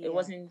it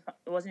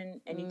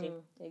wasn't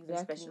anything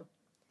special.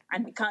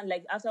 And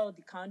the after all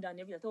the countdown,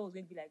 everything, I thought it was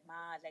going to be like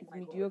mad, like my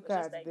mediocre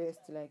God, at best.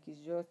 Like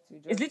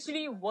it's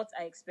literally what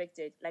I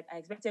expected. Like I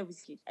expected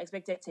Wizkid, I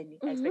expected Tenny,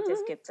 I expected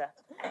Skepta,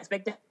 I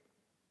expected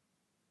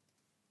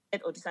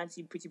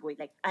Odusanti, Pretty Boy.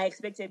 Like I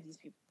expected these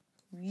people.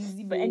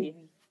 Easy, but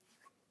anyway,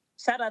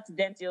 shout out to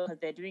them still because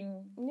they're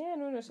doing. Yeah,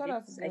 no, shout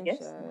out to them. I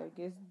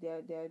guess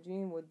they are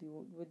doing what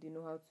they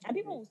know how to do. And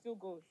people will still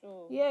go.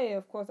 So yeah,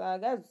 of course, our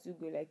guys will still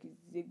go. Like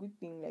it's a good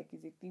thing. Like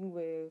it's a thing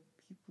where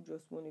people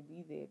just want to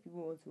be there.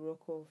 People want to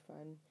rock off,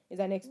 and it's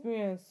an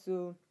experience.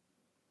 So,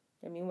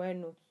 I mean, why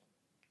not?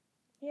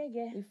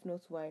 Yeah. If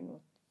not, why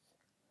not?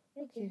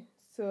 Okay.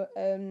 So,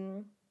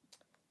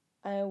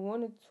 I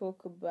want to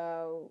talk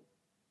about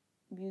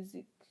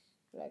music,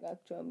 like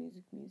actual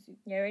music.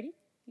 You ready?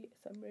 Yes,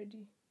 I'm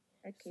ready.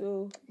 Okay.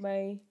 So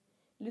my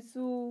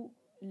little,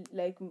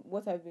 like,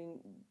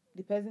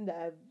 the person that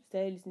I've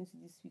started listening to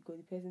this week, or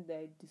the person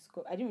that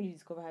I didn't really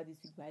discover her this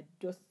week, but I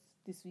just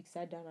this week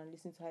sat down and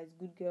listened to her, is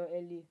Good Girl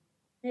Ellie.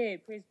 Hey,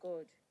 praise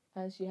God.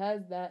 And she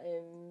has that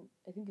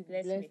I think it's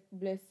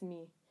Bless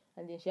Me,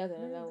 and then she has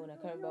another one, I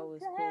can't remember what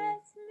it's called.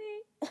 Bless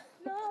me,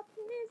 Lord,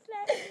 please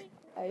bless me.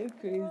 Are you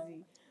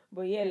crazy?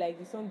 But yeah, like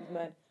the song is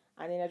mad.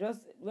 And then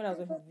when I was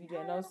watching the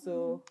video, and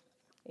also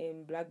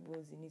Black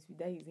Bones in it with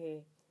that his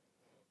hair.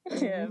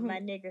 Yeah, my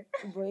nigga.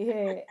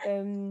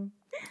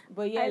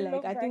 But yeah,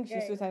 like I think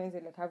she's so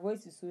talented. Like her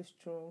voice is so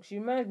strong. She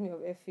reminds me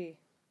of F.A.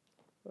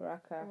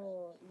 Raka.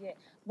 Oh yeah.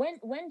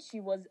 When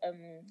she was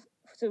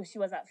so she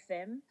was at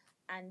Femme,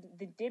 and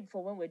the day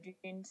before when we were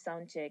doing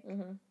sound check,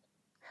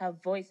 her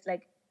voice,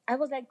 like I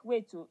was like,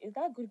 wait, is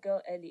that Good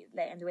Girl Ellie?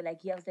 Like, and they were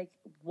like, yeah. I was like,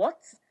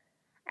 what?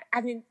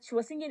 as in she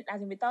was singing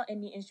as in without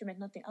any instrument,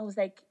 nothing. I was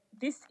like,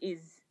 this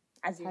is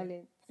as in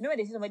Talent. you know when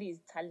they say somebody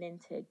is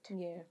talented.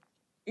 Yeah.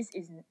 This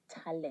is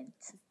talent.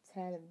 It's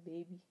talent,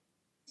 baby.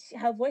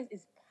 Her voice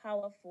is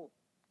powerful.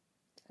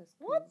 That's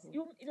What crazy.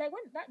 you like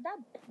when that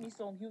Britney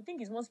song? You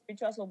think it's more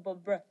spiritual song,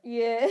 but bruh,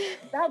 Yeah.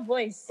 that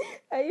voice.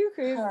 Are you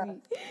crazy? Huh.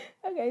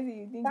 How can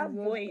you think That it's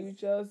one voice.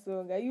 spiritual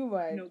song? Are you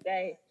mad? No,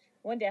 guy.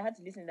 One day I had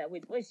to listen to that.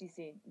 Wait, what is she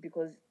saying?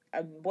 Because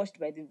I'm washed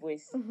by the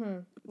voice.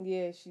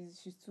 Yeah,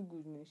 she's too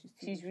good, man.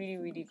 She's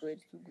really good.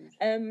 She's too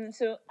good.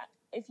 So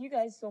if you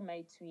guys saw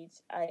my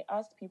tweet, I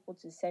asked people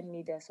to send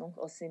me their song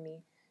or send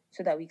me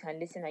so that we can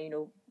listen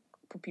and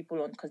put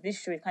people on, because this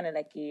show is kind of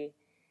like a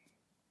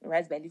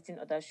rise by lifting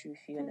other show,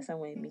 if you understand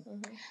what I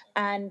mean.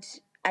 And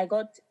I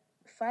got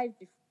 5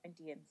 different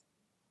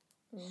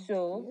DMs.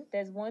 So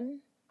there's one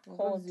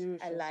called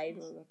Alive.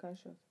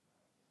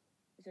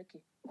 It's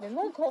okay. There's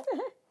one called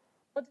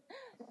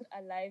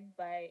Alive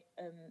by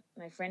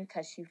my friend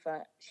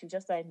Kashifa. She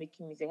just started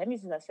making music. I think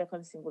this is her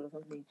second single or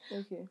something.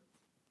 Okay.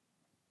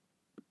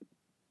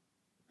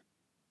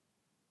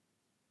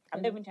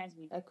 I'm not even trying to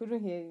be. I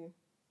couldn't hear you.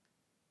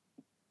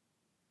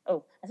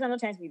 Oh, I said I'm not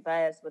trying to be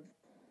biased, but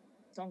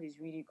the song is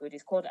really good.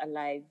 It's called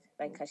Alive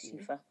by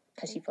Kashifa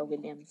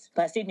Williams.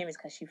 But her stage name is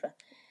Kashifa.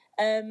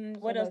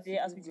 What else did they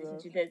ask me to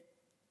listen to?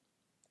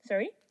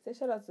 Sorry? Say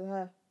shout out to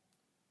her.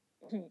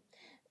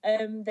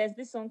 There's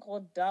this song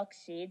called Dark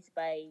Shades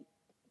by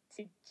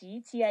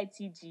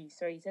TITG.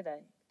 Sorry, you said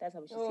that. That's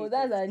how we should say it. Oh,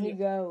 that's a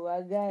nigga,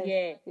 a guy.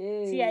 Yeah.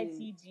 Hey.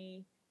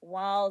 TITG,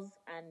 Wiles,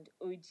 and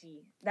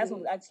OG. That song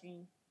was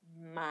actually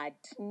mad.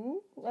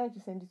 Why don't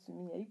you send it to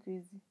me? Are you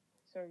crazy?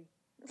 Sorry.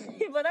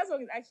 But that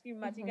song is actually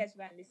mad. You guys should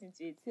go and listen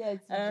to it.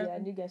 TITG, a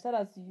nigga. Shout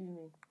out to you,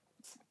 man.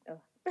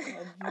 Oh.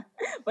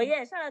 But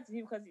yeah, shout out to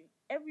him because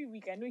every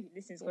week I know he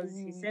listens because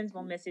he sends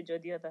one message or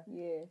the other.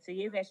 Yeah. So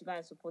you guys should go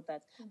and support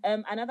that.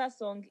 Another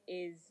song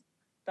is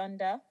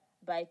Thunder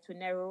by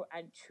Tonero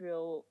and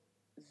Trill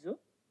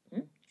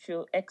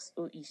Trill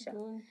XOisha.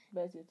 Don't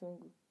bite your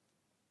tongue.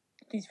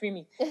 Please free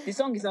me. The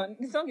song is on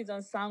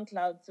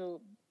SoundCloud.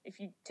 So if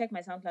you check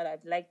my SoundCloud,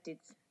 I've liked it,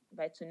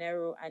 by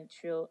Tonero and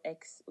Trill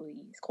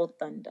XOE. It's called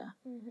Thunder.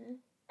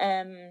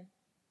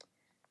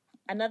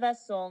 Another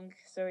song,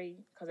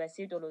 sorry, because I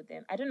saved all of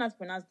them. I don't know how to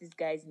pronounce this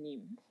guy's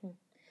name.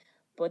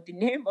 But the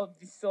name of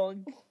the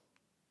song,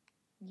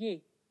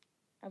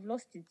 I've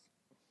lost it.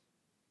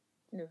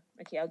 No,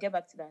 okay, I'll get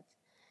back to that.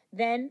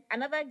 Then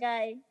another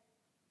guy,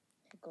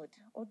 God,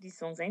 all these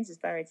songs, I need to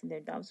start writing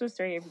them down. I'm so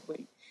sorry,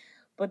 everybody.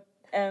 But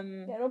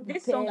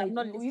this song, I'm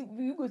not listening.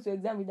 You go to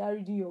exam without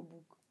reading your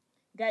book.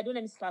 Guy, don't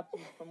let me slap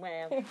you from where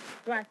I am.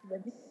 Don't ask me,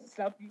 let me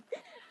slap you.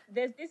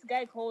 There's this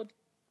guy called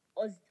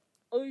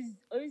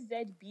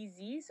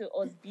OZBZ, so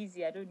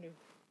OZBZ, I don't know.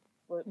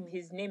 But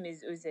his name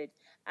is OZ.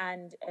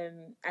 And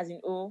as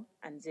in O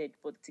and Z,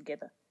 but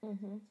together.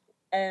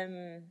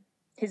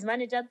 His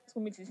manager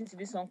told me to listen to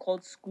this song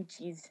called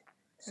Scoochies.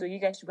 So you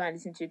guys should go and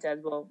listen to it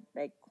as well.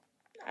 Like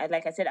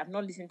I said, I've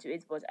not listened to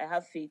it, but I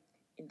have faith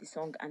in the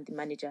song and the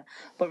manager.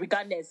 But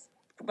regardless,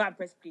 go and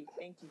press play.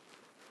 Thank you.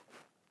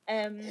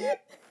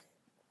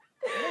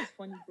 What's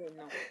funny there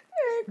now?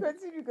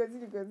 Continue.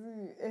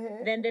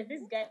 Then there's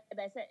this guy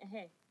that I said,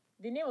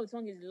 the name of the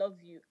song is Love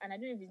You, and I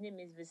don't know if his name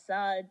is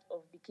Visad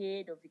or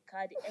Vicade or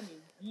Vicade.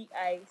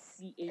 Vicade.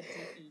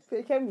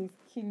 Fekem is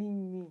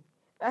killing me.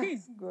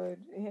 Please, God.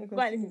 Go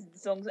and listen to the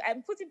songs.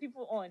 I'm putting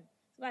people on.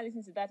 Go and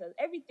listen to that.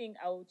 Everything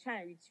I will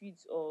try and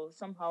retweet or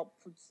somehow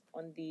put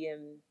on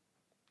the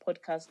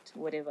podcast,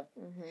 whatever.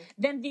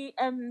 Then the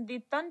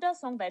Thunder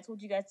song that I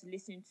told you guys to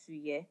listen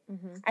to,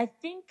 I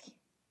think.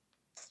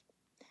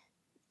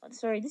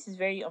 Sorry, this is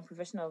very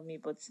unprofessional of me,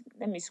 but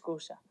let me scroll,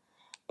 sha.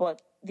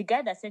 But the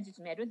guy that sent it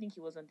to me, I don't think he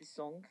was on the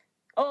song.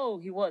 Oh,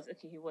 he was.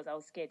 Okay, he was. I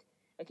was scared.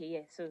 Okay,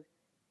 yeah. So,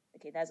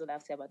 that's all I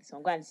have to say about the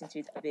song. Go and listen to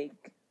it. I beg.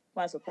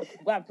 Go and support.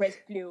 Go and press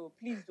play.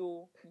 Please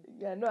do.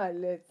 Yeah, no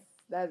alert.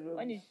 That's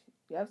rubbish.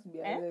 You have to be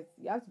alert.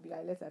 You have to be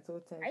alert at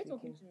all times. Are you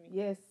talking to me?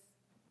 Yes.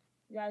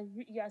 You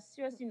are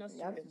seriously not serious.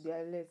 You have to be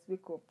alert.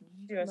 Wake up.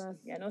 Seriously,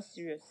 you're not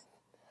serious.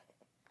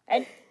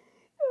 And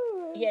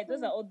yeah,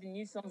 those are all the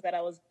new songs that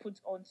I was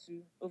put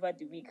onto over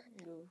the week.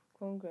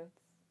 Congrats.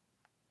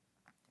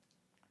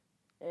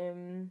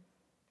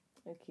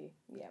 Okay,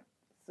 yeah.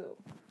 So,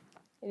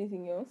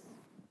 anything else?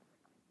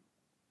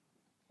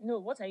 No,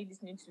 what are you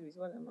listening to is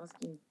what I'm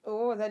asking.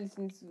 Oh, what was I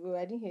listening to? Oh,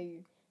 I didn't hear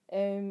you.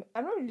 I'm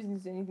not really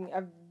listening to anything.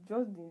 I've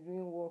just been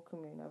doing work,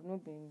 man. I've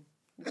not been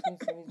listening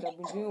to music. I've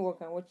been doing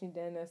work and watching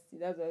Dynasty.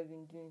 That's what I've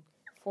been doing.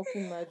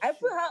 Fucking mad. I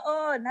put her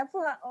on.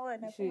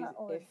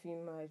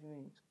 Effing mad,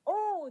 man.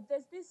 Oh,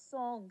 there's this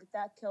song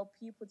that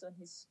Kel-P put on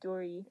his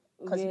story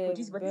because he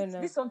produced. But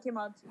this song came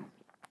out.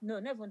 No,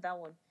 not even that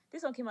one.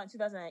 This song came out in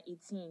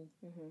 2018.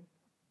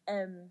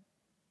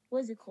 What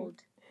is it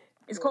called?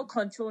 It's called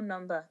Control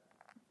Number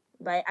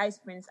by Ice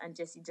Prince and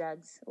Jesse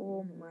Jags.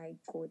 Oh my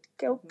God.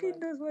 Kel-P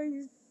knows what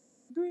he's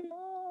doing.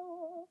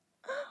 Oh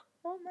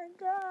my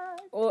God.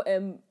 Oh,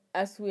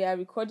 as we are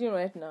recording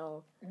right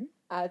now,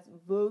 at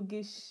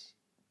Voguish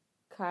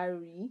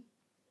Carry,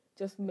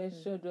 just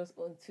mentioned us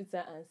on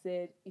Twitter and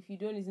said, if you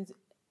don't listen to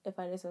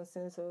FNS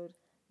Uncensored,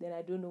 then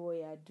I don't know what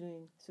you are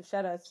doing. So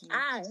shout out to you.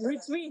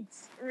 Retweet.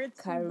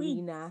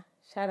 Karina.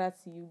 Shout out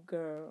to you,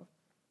 girl.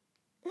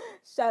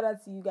 Shout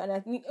out to you, girl. And I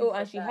think,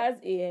 and she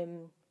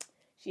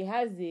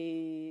has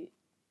a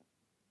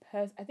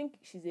I think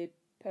she's a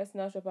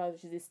personal shopper.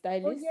 She's a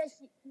stylist. Oh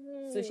yes, she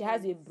is. So she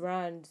has a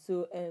brand.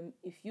 So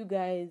if you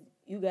guys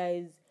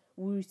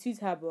will retweet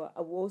her, but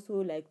I will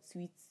also like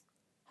tweet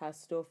her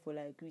stuff or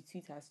like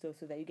retweet her stuff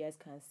so that you guys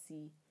can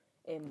see.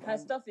 Her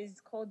stuff is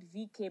called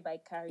VK by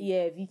Carrie.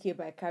 Yeah, VK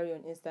by Carrie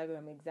on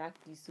Instagram,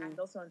 exactly. So and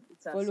also on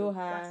Twitter, follow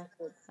her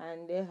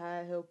and let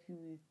her help you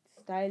with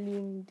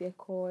styling,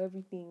 decor,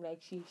 everything.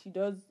 Like she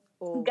does.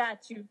 She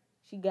got you.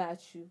 She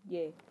got you.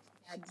 Yeah.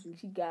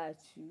 She got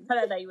you. Tell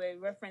her that you were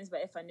referenced by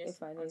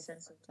FNS.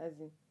 As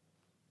in,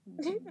 you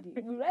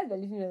realize that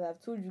listeners,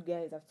 I've told you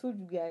guys.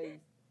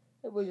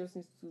 Everybody just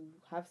needs to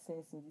have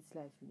sense in this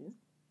life,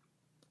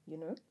 you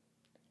know.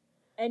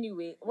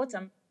 Anyway, what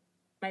am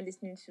I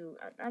listening to?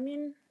 I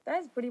mean,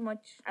 that's pretty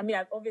much. I mean,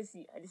 I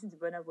listen to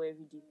Burna Boy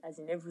every day, as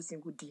in every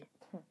single day.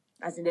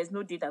 As in, there's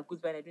no day that goes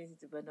by and I don't listen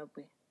to Burna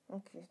Boy.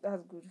 Okay,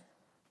 that's good.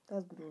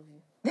 That's good of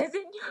you.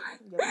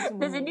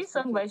 There's a new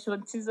song by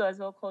Sean Tizo as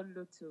well called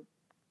Loto.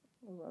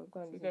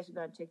 You guys should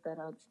go and check that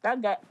out.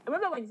 That guy,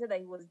 remember when he said that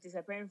he was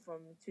disappearing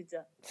from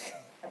Twitter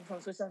and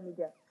from social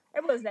media?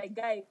 Everyone was like,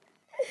 guy.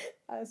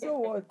 And so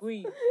what?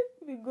 Be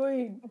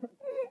going.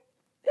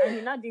 And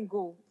he now didn't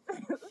go.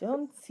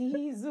 Sean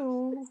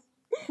Tizo.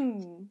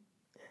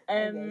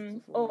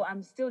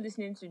 I'm still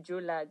listening to Joe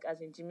Lag as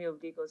in Jimmy of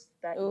Lagos.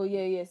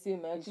 Yeah,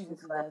 same. I actually listened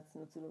to that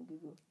not too long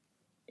ago.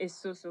 It's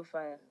so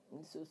fire.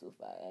 It's so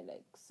fire.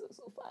 Like so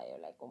fire.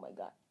 Like oh my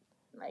god.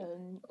 Like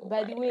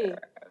by the way,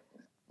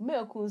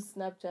 Meokun's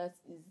Snapchat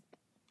is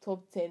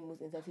top 10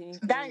 most entertaining.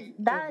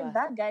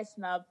 That guy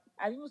Snap.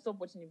 I didn't stop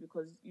watching it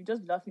because you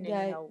just laughing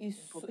anyhow.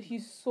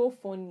 He's so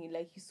funny.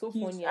 Like he's so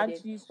funny.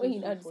 Actually when he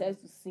now decides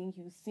to sing,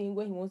 he'll sing.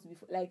 When he wants to be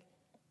like,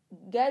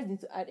 guys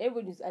need to add.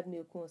 Everybody needs to add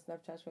Meokun on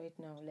Snapchat right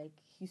now. Like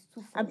he's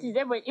too funny. And please,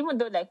 everybody, even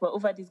though like we're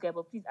over this guy,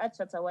 but please add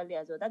Chatawale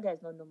as well. That guy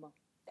is not normal.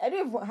 I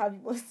don't even have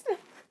him on Snap.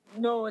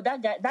 No,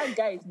 that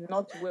guy is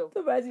not well.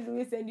 Somebody's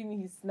always sending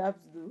me his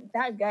snaps though.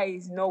 That guy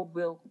is not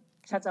well.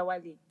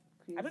 Chatawale.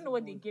 I don't know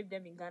what they gave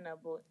them in Ghana,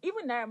 but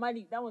even Naira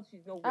Marley, that one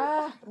is not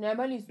well. Naira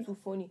Marley is too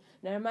funny.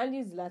 Naira Marley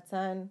is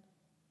Latan,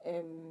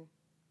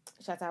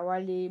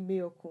 Chatawale,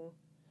 Meokun.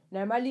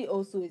 Naira Marley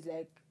also is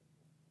like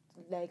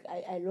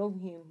I love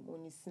him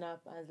on his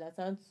snap and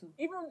Zlatan too.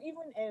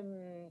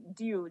 Even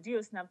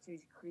Dio snap too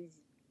is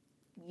crazy.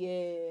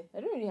 Yeah, I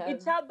don't really have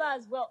Ichaba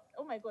as well.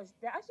 Oh my gosh,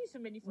 there are actually so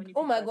many funny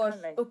people. Oh my gosh,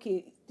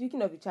 okay,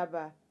 speaking of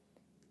Ichaba,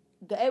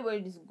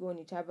 everybody needs to go on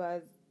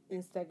Ichaba's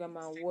Instagram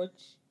and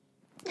watch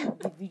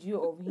the video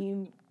of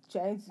him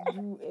trying to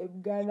do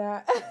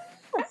Ghana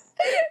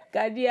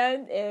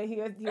Ghanaian. He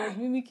was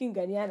mimicking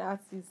Ghanaian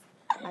artists,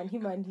 and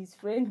him and his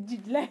friend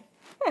did like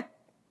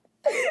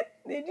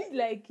they did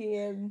like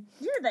you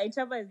know that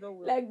Ichaba is not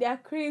well. Like they are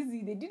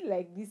crazy. They did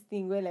like this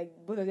thing where like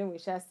both of them were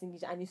share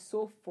English, and it's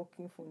so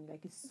fucking funny.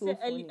 Like it's so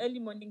funny. Early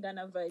morning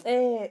Ghana vibes.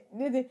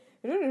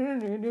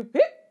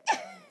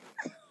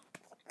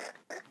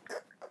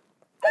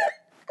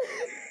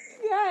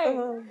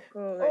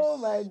 Oh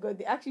my god,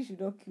 they actually should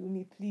not kill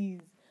me,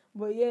 please.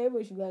 But yeah,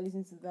 everybody should go and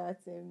listen to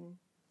that.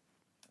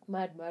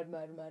 Mad.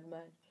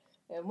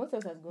 What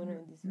else has gone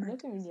on this week?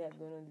 Nothing really has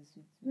gone on this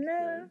week.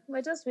 No,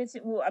 we're just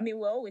waiting. Well, I mean,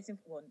 we're all waiting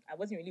for one. I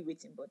wasn't really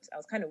waiting, but I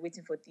was kind of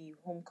waiting for the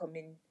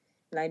homecoming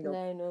lineup.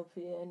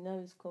 Yeah, and now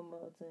it's come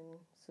out and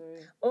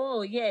sorry.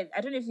 Oh yeah,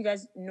 I don't know if you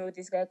guys know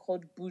this guy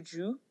called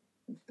Buju,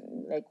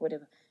 like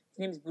whatever. His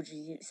name is Buju.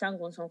 He sang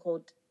one song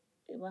called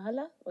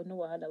Wahala or no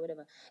Wahala,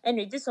 whatever.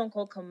 Anyway, this song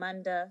called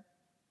Commander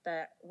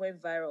that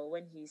went viral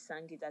when he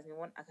sang it as in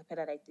one a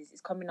cappella like this.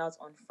 It's coming out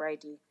on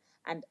Friday.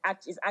 And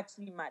it's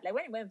actually mad. Like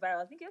when it went viral, I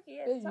was thinking, okay,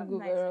 yeah, where did you go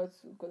nice.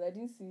 Viral too? Because I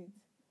didn't see it.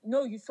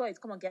 No, you saw it.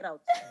 Come on, get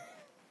out.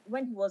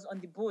 When he was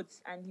on the boat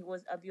and he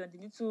was on the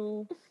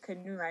little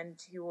canoe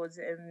and he was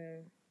I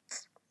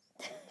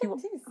didn't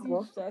see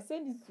it. So I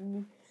sent it to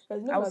me.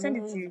 I'll send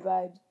it to you.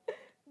 Bad.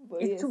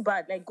 But it's too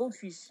bad. Like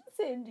goldfish.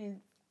 Send it.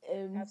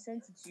 I've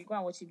sent it to you. Go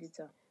and watch it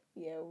later.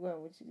 Yeah, we'll go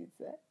and watch it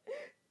later.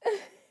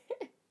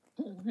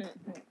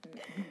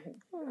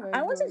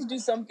 I wanted to do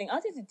something. I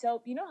wanted to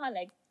tell you know how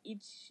like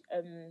each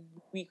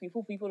week we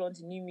put people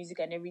onto new music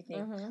and everything.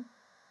 Mm-hmm.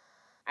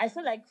 I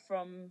feel like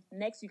from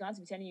next week I want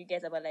to be telling you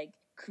guys about like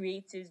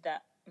creatives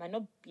that might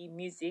not be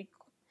music,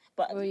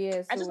 but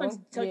I just want to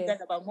tell you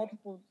guys about more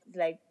people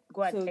like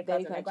go and check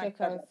out and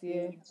check out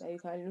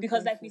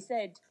because like we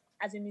said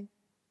as in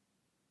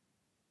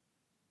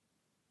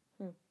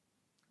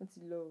it's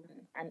low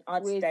an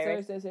art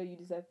director. Sorry, you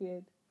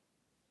disappeared.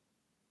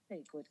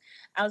 Very good.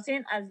 I was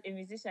saying, as a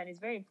musician, it's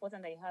very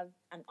important that you have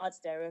an art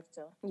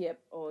director,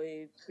 or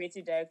a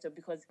creative director,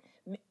 because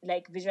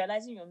like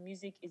visualizing your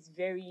music is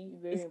very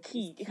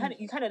key. You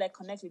kind of like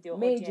connect with your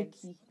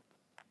audience. Key.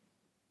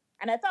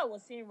 And I thought I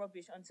was saying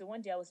rubbish until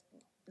one day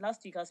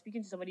last week I was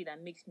speaking to somebody that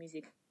makes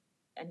music,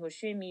 and he was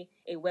showing me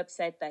a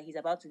website that he's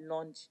about to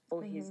launch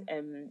for his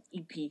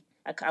EP.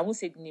 I won't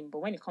say the name, but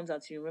when it comes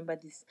out, you remember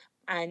this.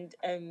 And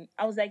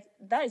I was like,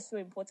 that is so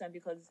important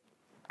because,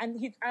 and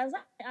I was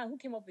like, who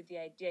came up with the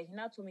idea? He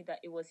now told me that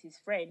it was his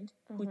friend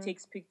who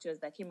takes pictures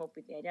that came up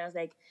with the idea. I was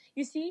like,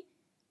 you see,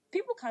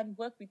 people can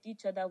work with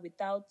each other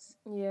without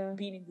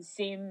being in the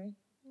same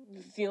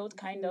field,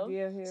 kind of.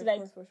 So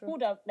like, for sure. who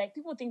would have, like,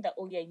 people think that,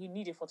 oh yeah, you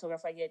need a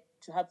photographer here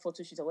to have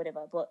photo shoots or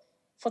whatever, but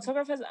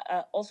photographers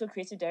are also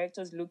creative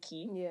directors, low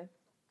key. Yeah.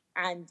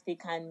 And they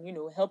can,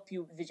 help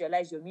you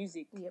visualize your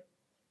music. Yep.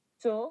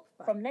 So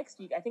from next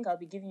week, I think I'll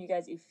be giving you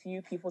guys a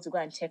few people to go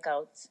and check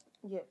out.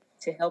 Yep.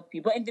 To help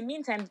you. But in the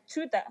meantime,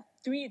 two that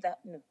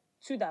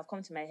have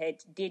come to my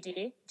head: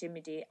 Dede,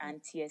 Jimmy Day,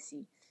 and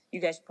TSC. You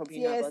guys should probably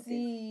know about it.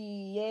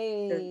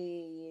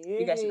 Yay!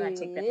 You guys should go and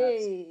check them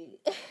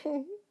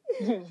out.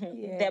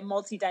 Yeah. They're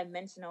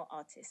multi-dimensional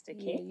artists, okay?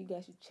 Yeah, you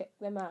guys should check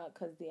them out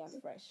because they are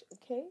fresh,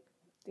 okay?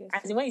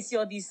 As when you see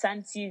all these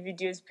Santi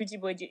videos, Pretty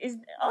Boy, is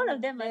all of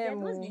them are the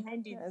ones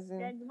behind it.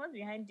 They're the ones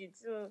behind it.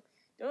 So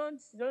don't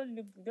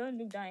look down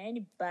at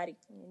anybody.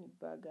 Any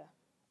bagger.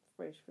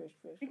 Fresh.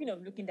 Speaking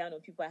of looking down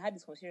on people, I had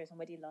this conversation with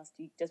somebody last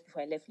week just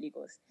before I left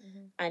Lagos,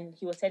 and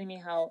he was telling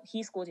me how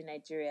he schooled in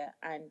Nigeria,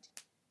 and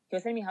he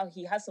was telling me how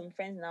he has some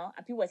friends now,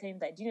 and people were telling him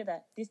that, do you know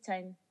that this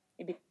time,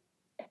 maybe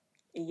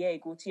a year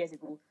ago, 2 years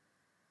ago,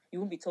 you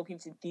won't be talking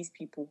to these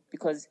people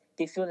because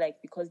they feel like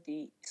because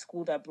they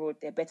schooled abroad,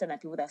 they're better than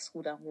people that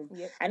schooled at home.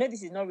 Yep. I know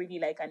this is not really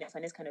like an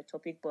finance kind of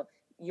topic, but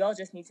y'all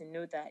just need to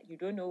know that you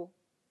don't know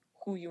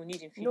who you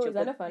need in future. No, it's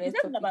not a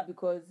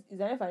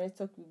finance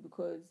topic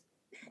because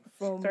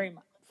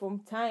from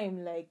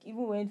time, like,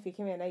 even when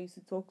Fekemi and I used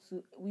to talk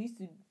to, we used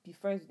to be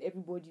friends with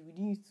everybody. We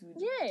didn't used to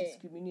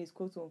discriminate,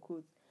 quote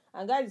unquote.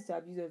 And guys used to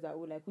abuse us that,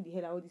 like, who the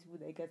hell are all these people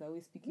that you guys are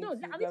always speaking to? No,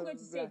 I'm just going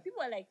to say,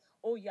 people are like,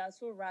 oh, you are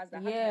so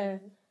razzed. Yeah.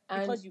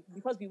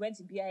 Because we went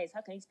to BIS,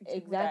 how can you speak to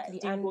people exactly?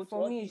 that And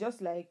for me, it's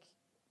just like,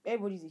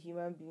 everybody's a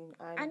human being.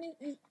 And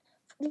it's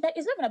not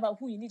even about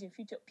who you need in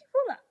future.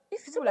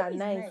 People are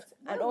nice.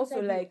 And also,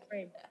 like,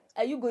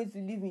 are you going to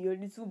live in your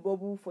little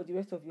bubble for the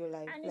rest of your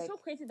life? And it's so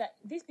crazy that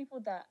these people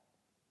that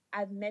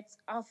I've met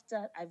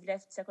after I've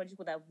left secondary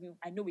school, that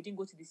I know we didn't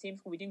go to the same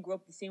school, we didn't grow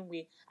up the same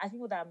way, as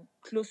people that I'm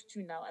close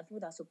to now, and people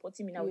that are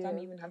supporting me now without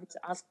me even having to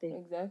ask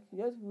them. Exactly.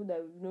 Those people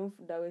that we know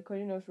that were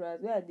calling us raz,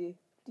 where are they?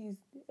 Please,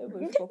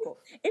 everybody fuck off.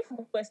 If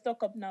we were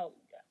stuck up now,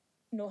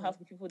 half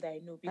the people that I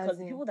know, because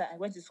the people that I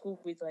went to school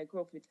with or I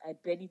grew up with, I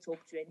barely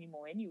talk to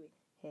anymore anyway.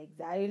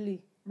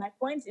 Exactly. My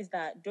point is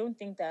that don't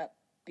think that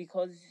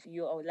because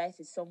your life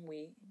is some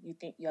way, you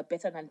think you're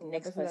better than the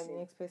next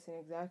person.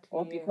 Exactly.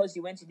 Or because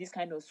you went to this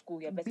kind of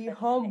school, you're better. Be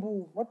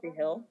humble. What the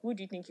hell? Who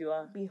do you think you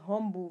are? Be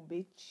humble,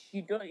 bitch.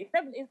 You don't. It's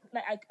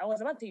like I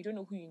was about to say you don't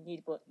know who you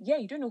need, but yeah,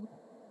 you don't know.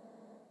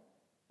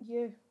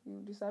 Yeah,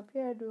 you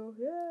disappeared though.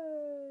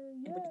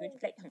 Yeah.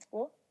 Like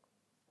what?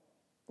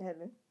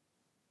 Hello.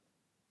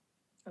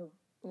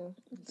 Oh.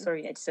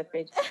 Sorry, I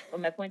disappeared. But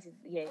my point is,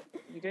 you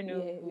don't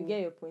know. Yeah, we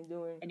get your point.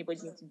 Don't worry.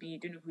 Anybody's going to be. You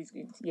don't know who's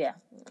going to. Yeah.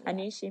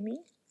 Anoyeshimi.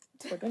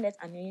 But don't let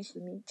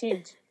Anoyeshimi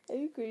change. Are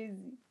you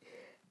crazy?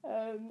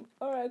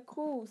 All right,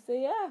 cool. So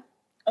yeah.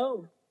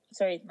 Oh,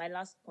 sorry. My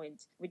last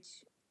point, which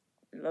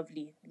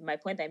lovely. My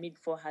point I made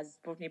before has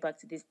brought me back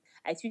to this.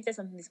 I tweeted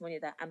something this morning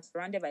that I'm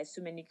surrounded by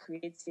so many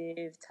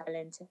creative,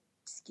 talented,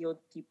 skilled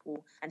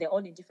people, and they're all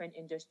in different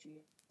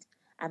industries.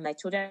 And my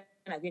children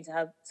are going to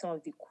have some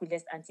of the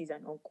coolest aunties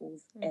and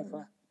uncles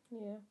ever.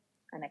 Yeah.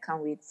 And I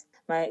can't wait.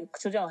 My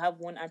children will have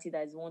one auntie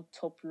that is one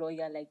top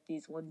lawyer like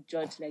this, one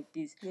judge like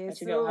this.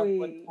 Yes, my children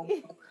will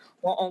have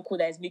one uncle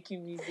that is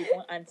making music,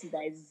 one auntie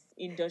that is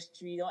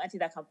industry, one auntie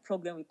that can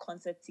program with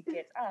concert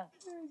tickets.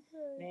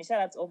 Man,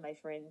 shout out to all my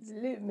friends.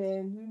 Lit,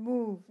 man. We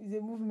move. It's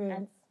a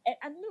movement.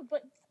 And no,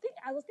 but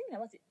I was thinking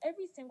about it.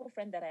 Every single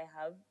friend that I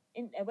have,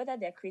 whether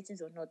they're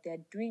creatives or not, they're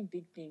doing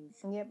big things.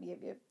 Yep.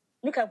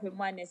 Look at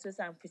Wimane,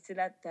 Sosa, and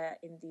Priscilla that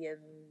in the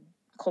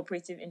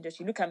cooperative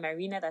industry. Look at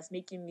Marina that's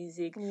making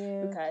music.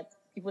 Yeah. Look at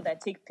people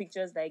that take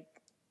pictures like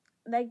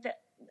that.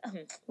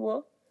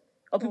 Or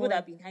people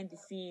that are behind the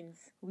scenes.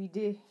 We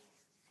did.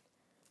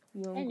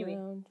 Anyway,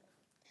 ground.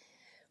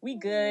 We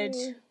good.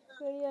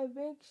 So yeah,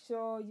 make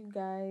sure you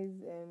guys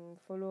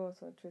follow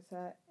us on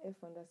Twitter,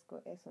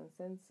 F_S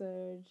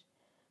Uncensored.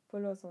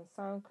 Follow us on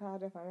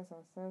SoundCloud, F_S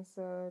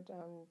Uncensored,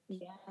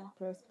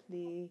 press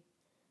play.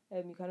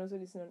 You can also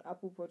listen on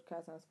Apple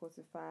Podcasts and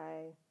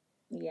Spotify.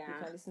 Yeah. You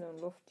can listen on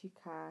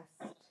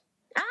Loftycast.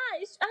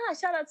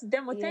 Shout out to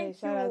them. Thank you.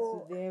 Shout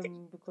out to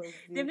them because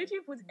they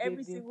literally put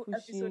every single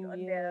episode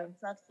on their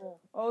platform.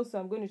 Also,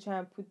 I'm going to try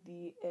and put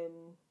the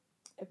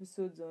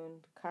episodes on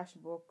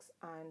Cashbox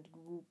and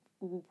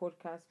Google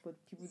Podcasts for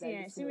people that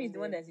listen. Simi is the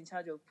one that's in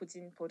charge of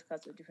putting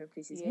podcasts on different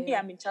places. Yeah. Me,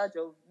 I'm in charge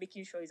of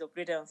making sure it's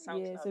uploaded on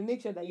SoundCloud. Yeah, so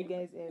make sure that you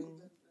guys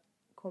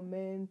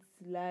comment,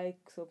 like,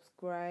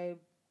 subscribe,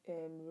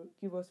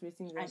 give us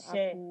ratings on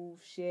Apple,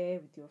 share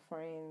with your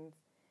friends,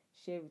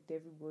 share with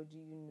everybody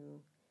you know.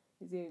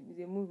 It's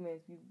a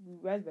movement. We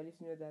rise by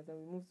lifting others and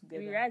we move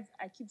together. We rise.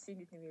 I keep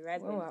saying it. We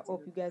rise. When we're up,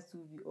 you guys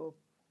will be up.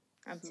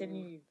 I'm telling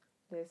you.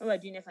 Yes. When we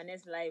were doing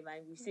FNS Live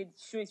and we said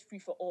show is free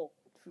for all.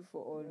 Free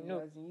for all. No,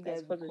 As in, you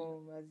guys will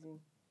come. As in.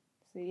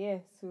 So yeah.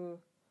 So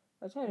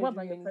I'm trying to What do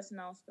about your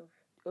personal stuff?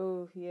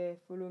 Oh yeah,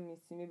 follow me.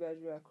 See maybe I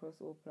do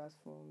across all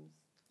platforms.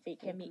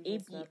 Fakemi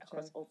AB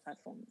across all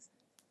platforms.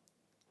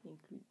 No,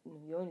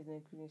 your one is not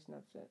including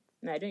Snapchat.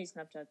 No, I don't use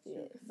Snapchat.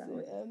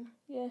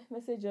 Yeah,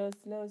 message us,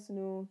 let us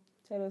know,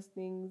 tell us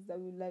things that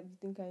we like, you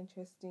think are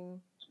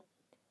interesting.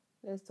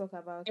 Let's talk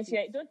about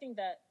it. Don't think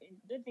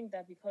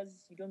that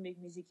because you don't make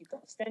music, you can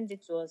send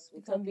it to us.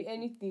 It can be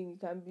anything. It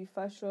can be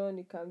fashion.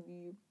 It can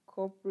be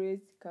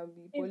corporate. It can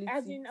be politics.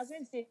 As in, I was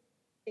going to say,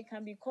 it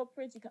can be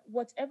corporate.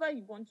 Whatever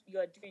you want, you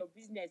are doing your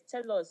business.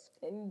 Tell us.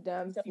 Any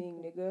damn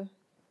thing, nigga.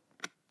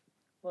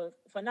 But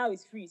for now,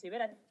 it's free. So you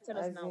better tell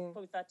us now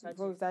before we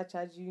start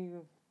charging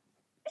you.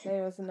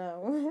 Tell us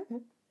now.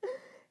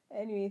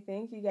 Anyway,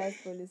 thank you guys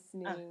for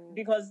listening.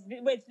 Because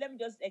wait, let me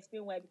just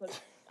explain why.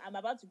 Because I'm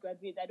about to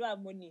graduate. I don't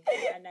have money,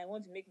 and I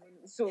want to make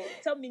money. So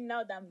tell me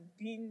now that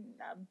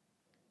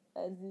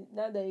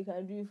now that you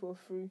can do it for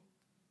free.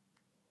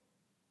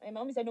 My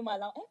mommy said no more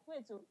allowance.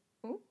 Wait, so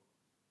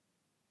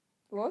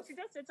what? She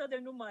just said tell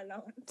them no more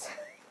allowance.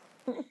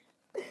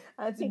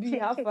 And to be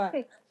how far?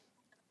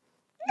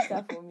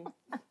 That for me.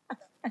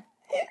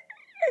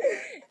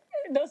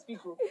 Those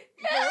people.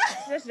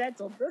 Just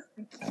let up. Those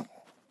people.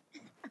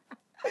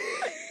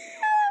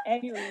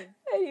 Anyway,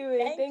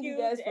 thank you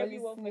guys for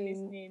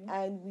listening.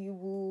 And we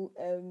will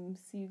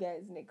see you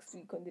guys next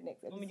week on the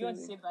next episode. Do you want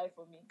to say bye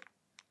for me?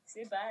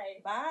 Say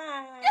bye.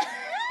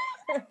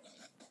 Bye.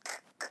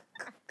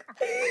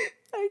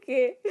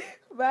 Okay.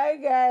 Bye,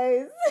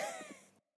 guys.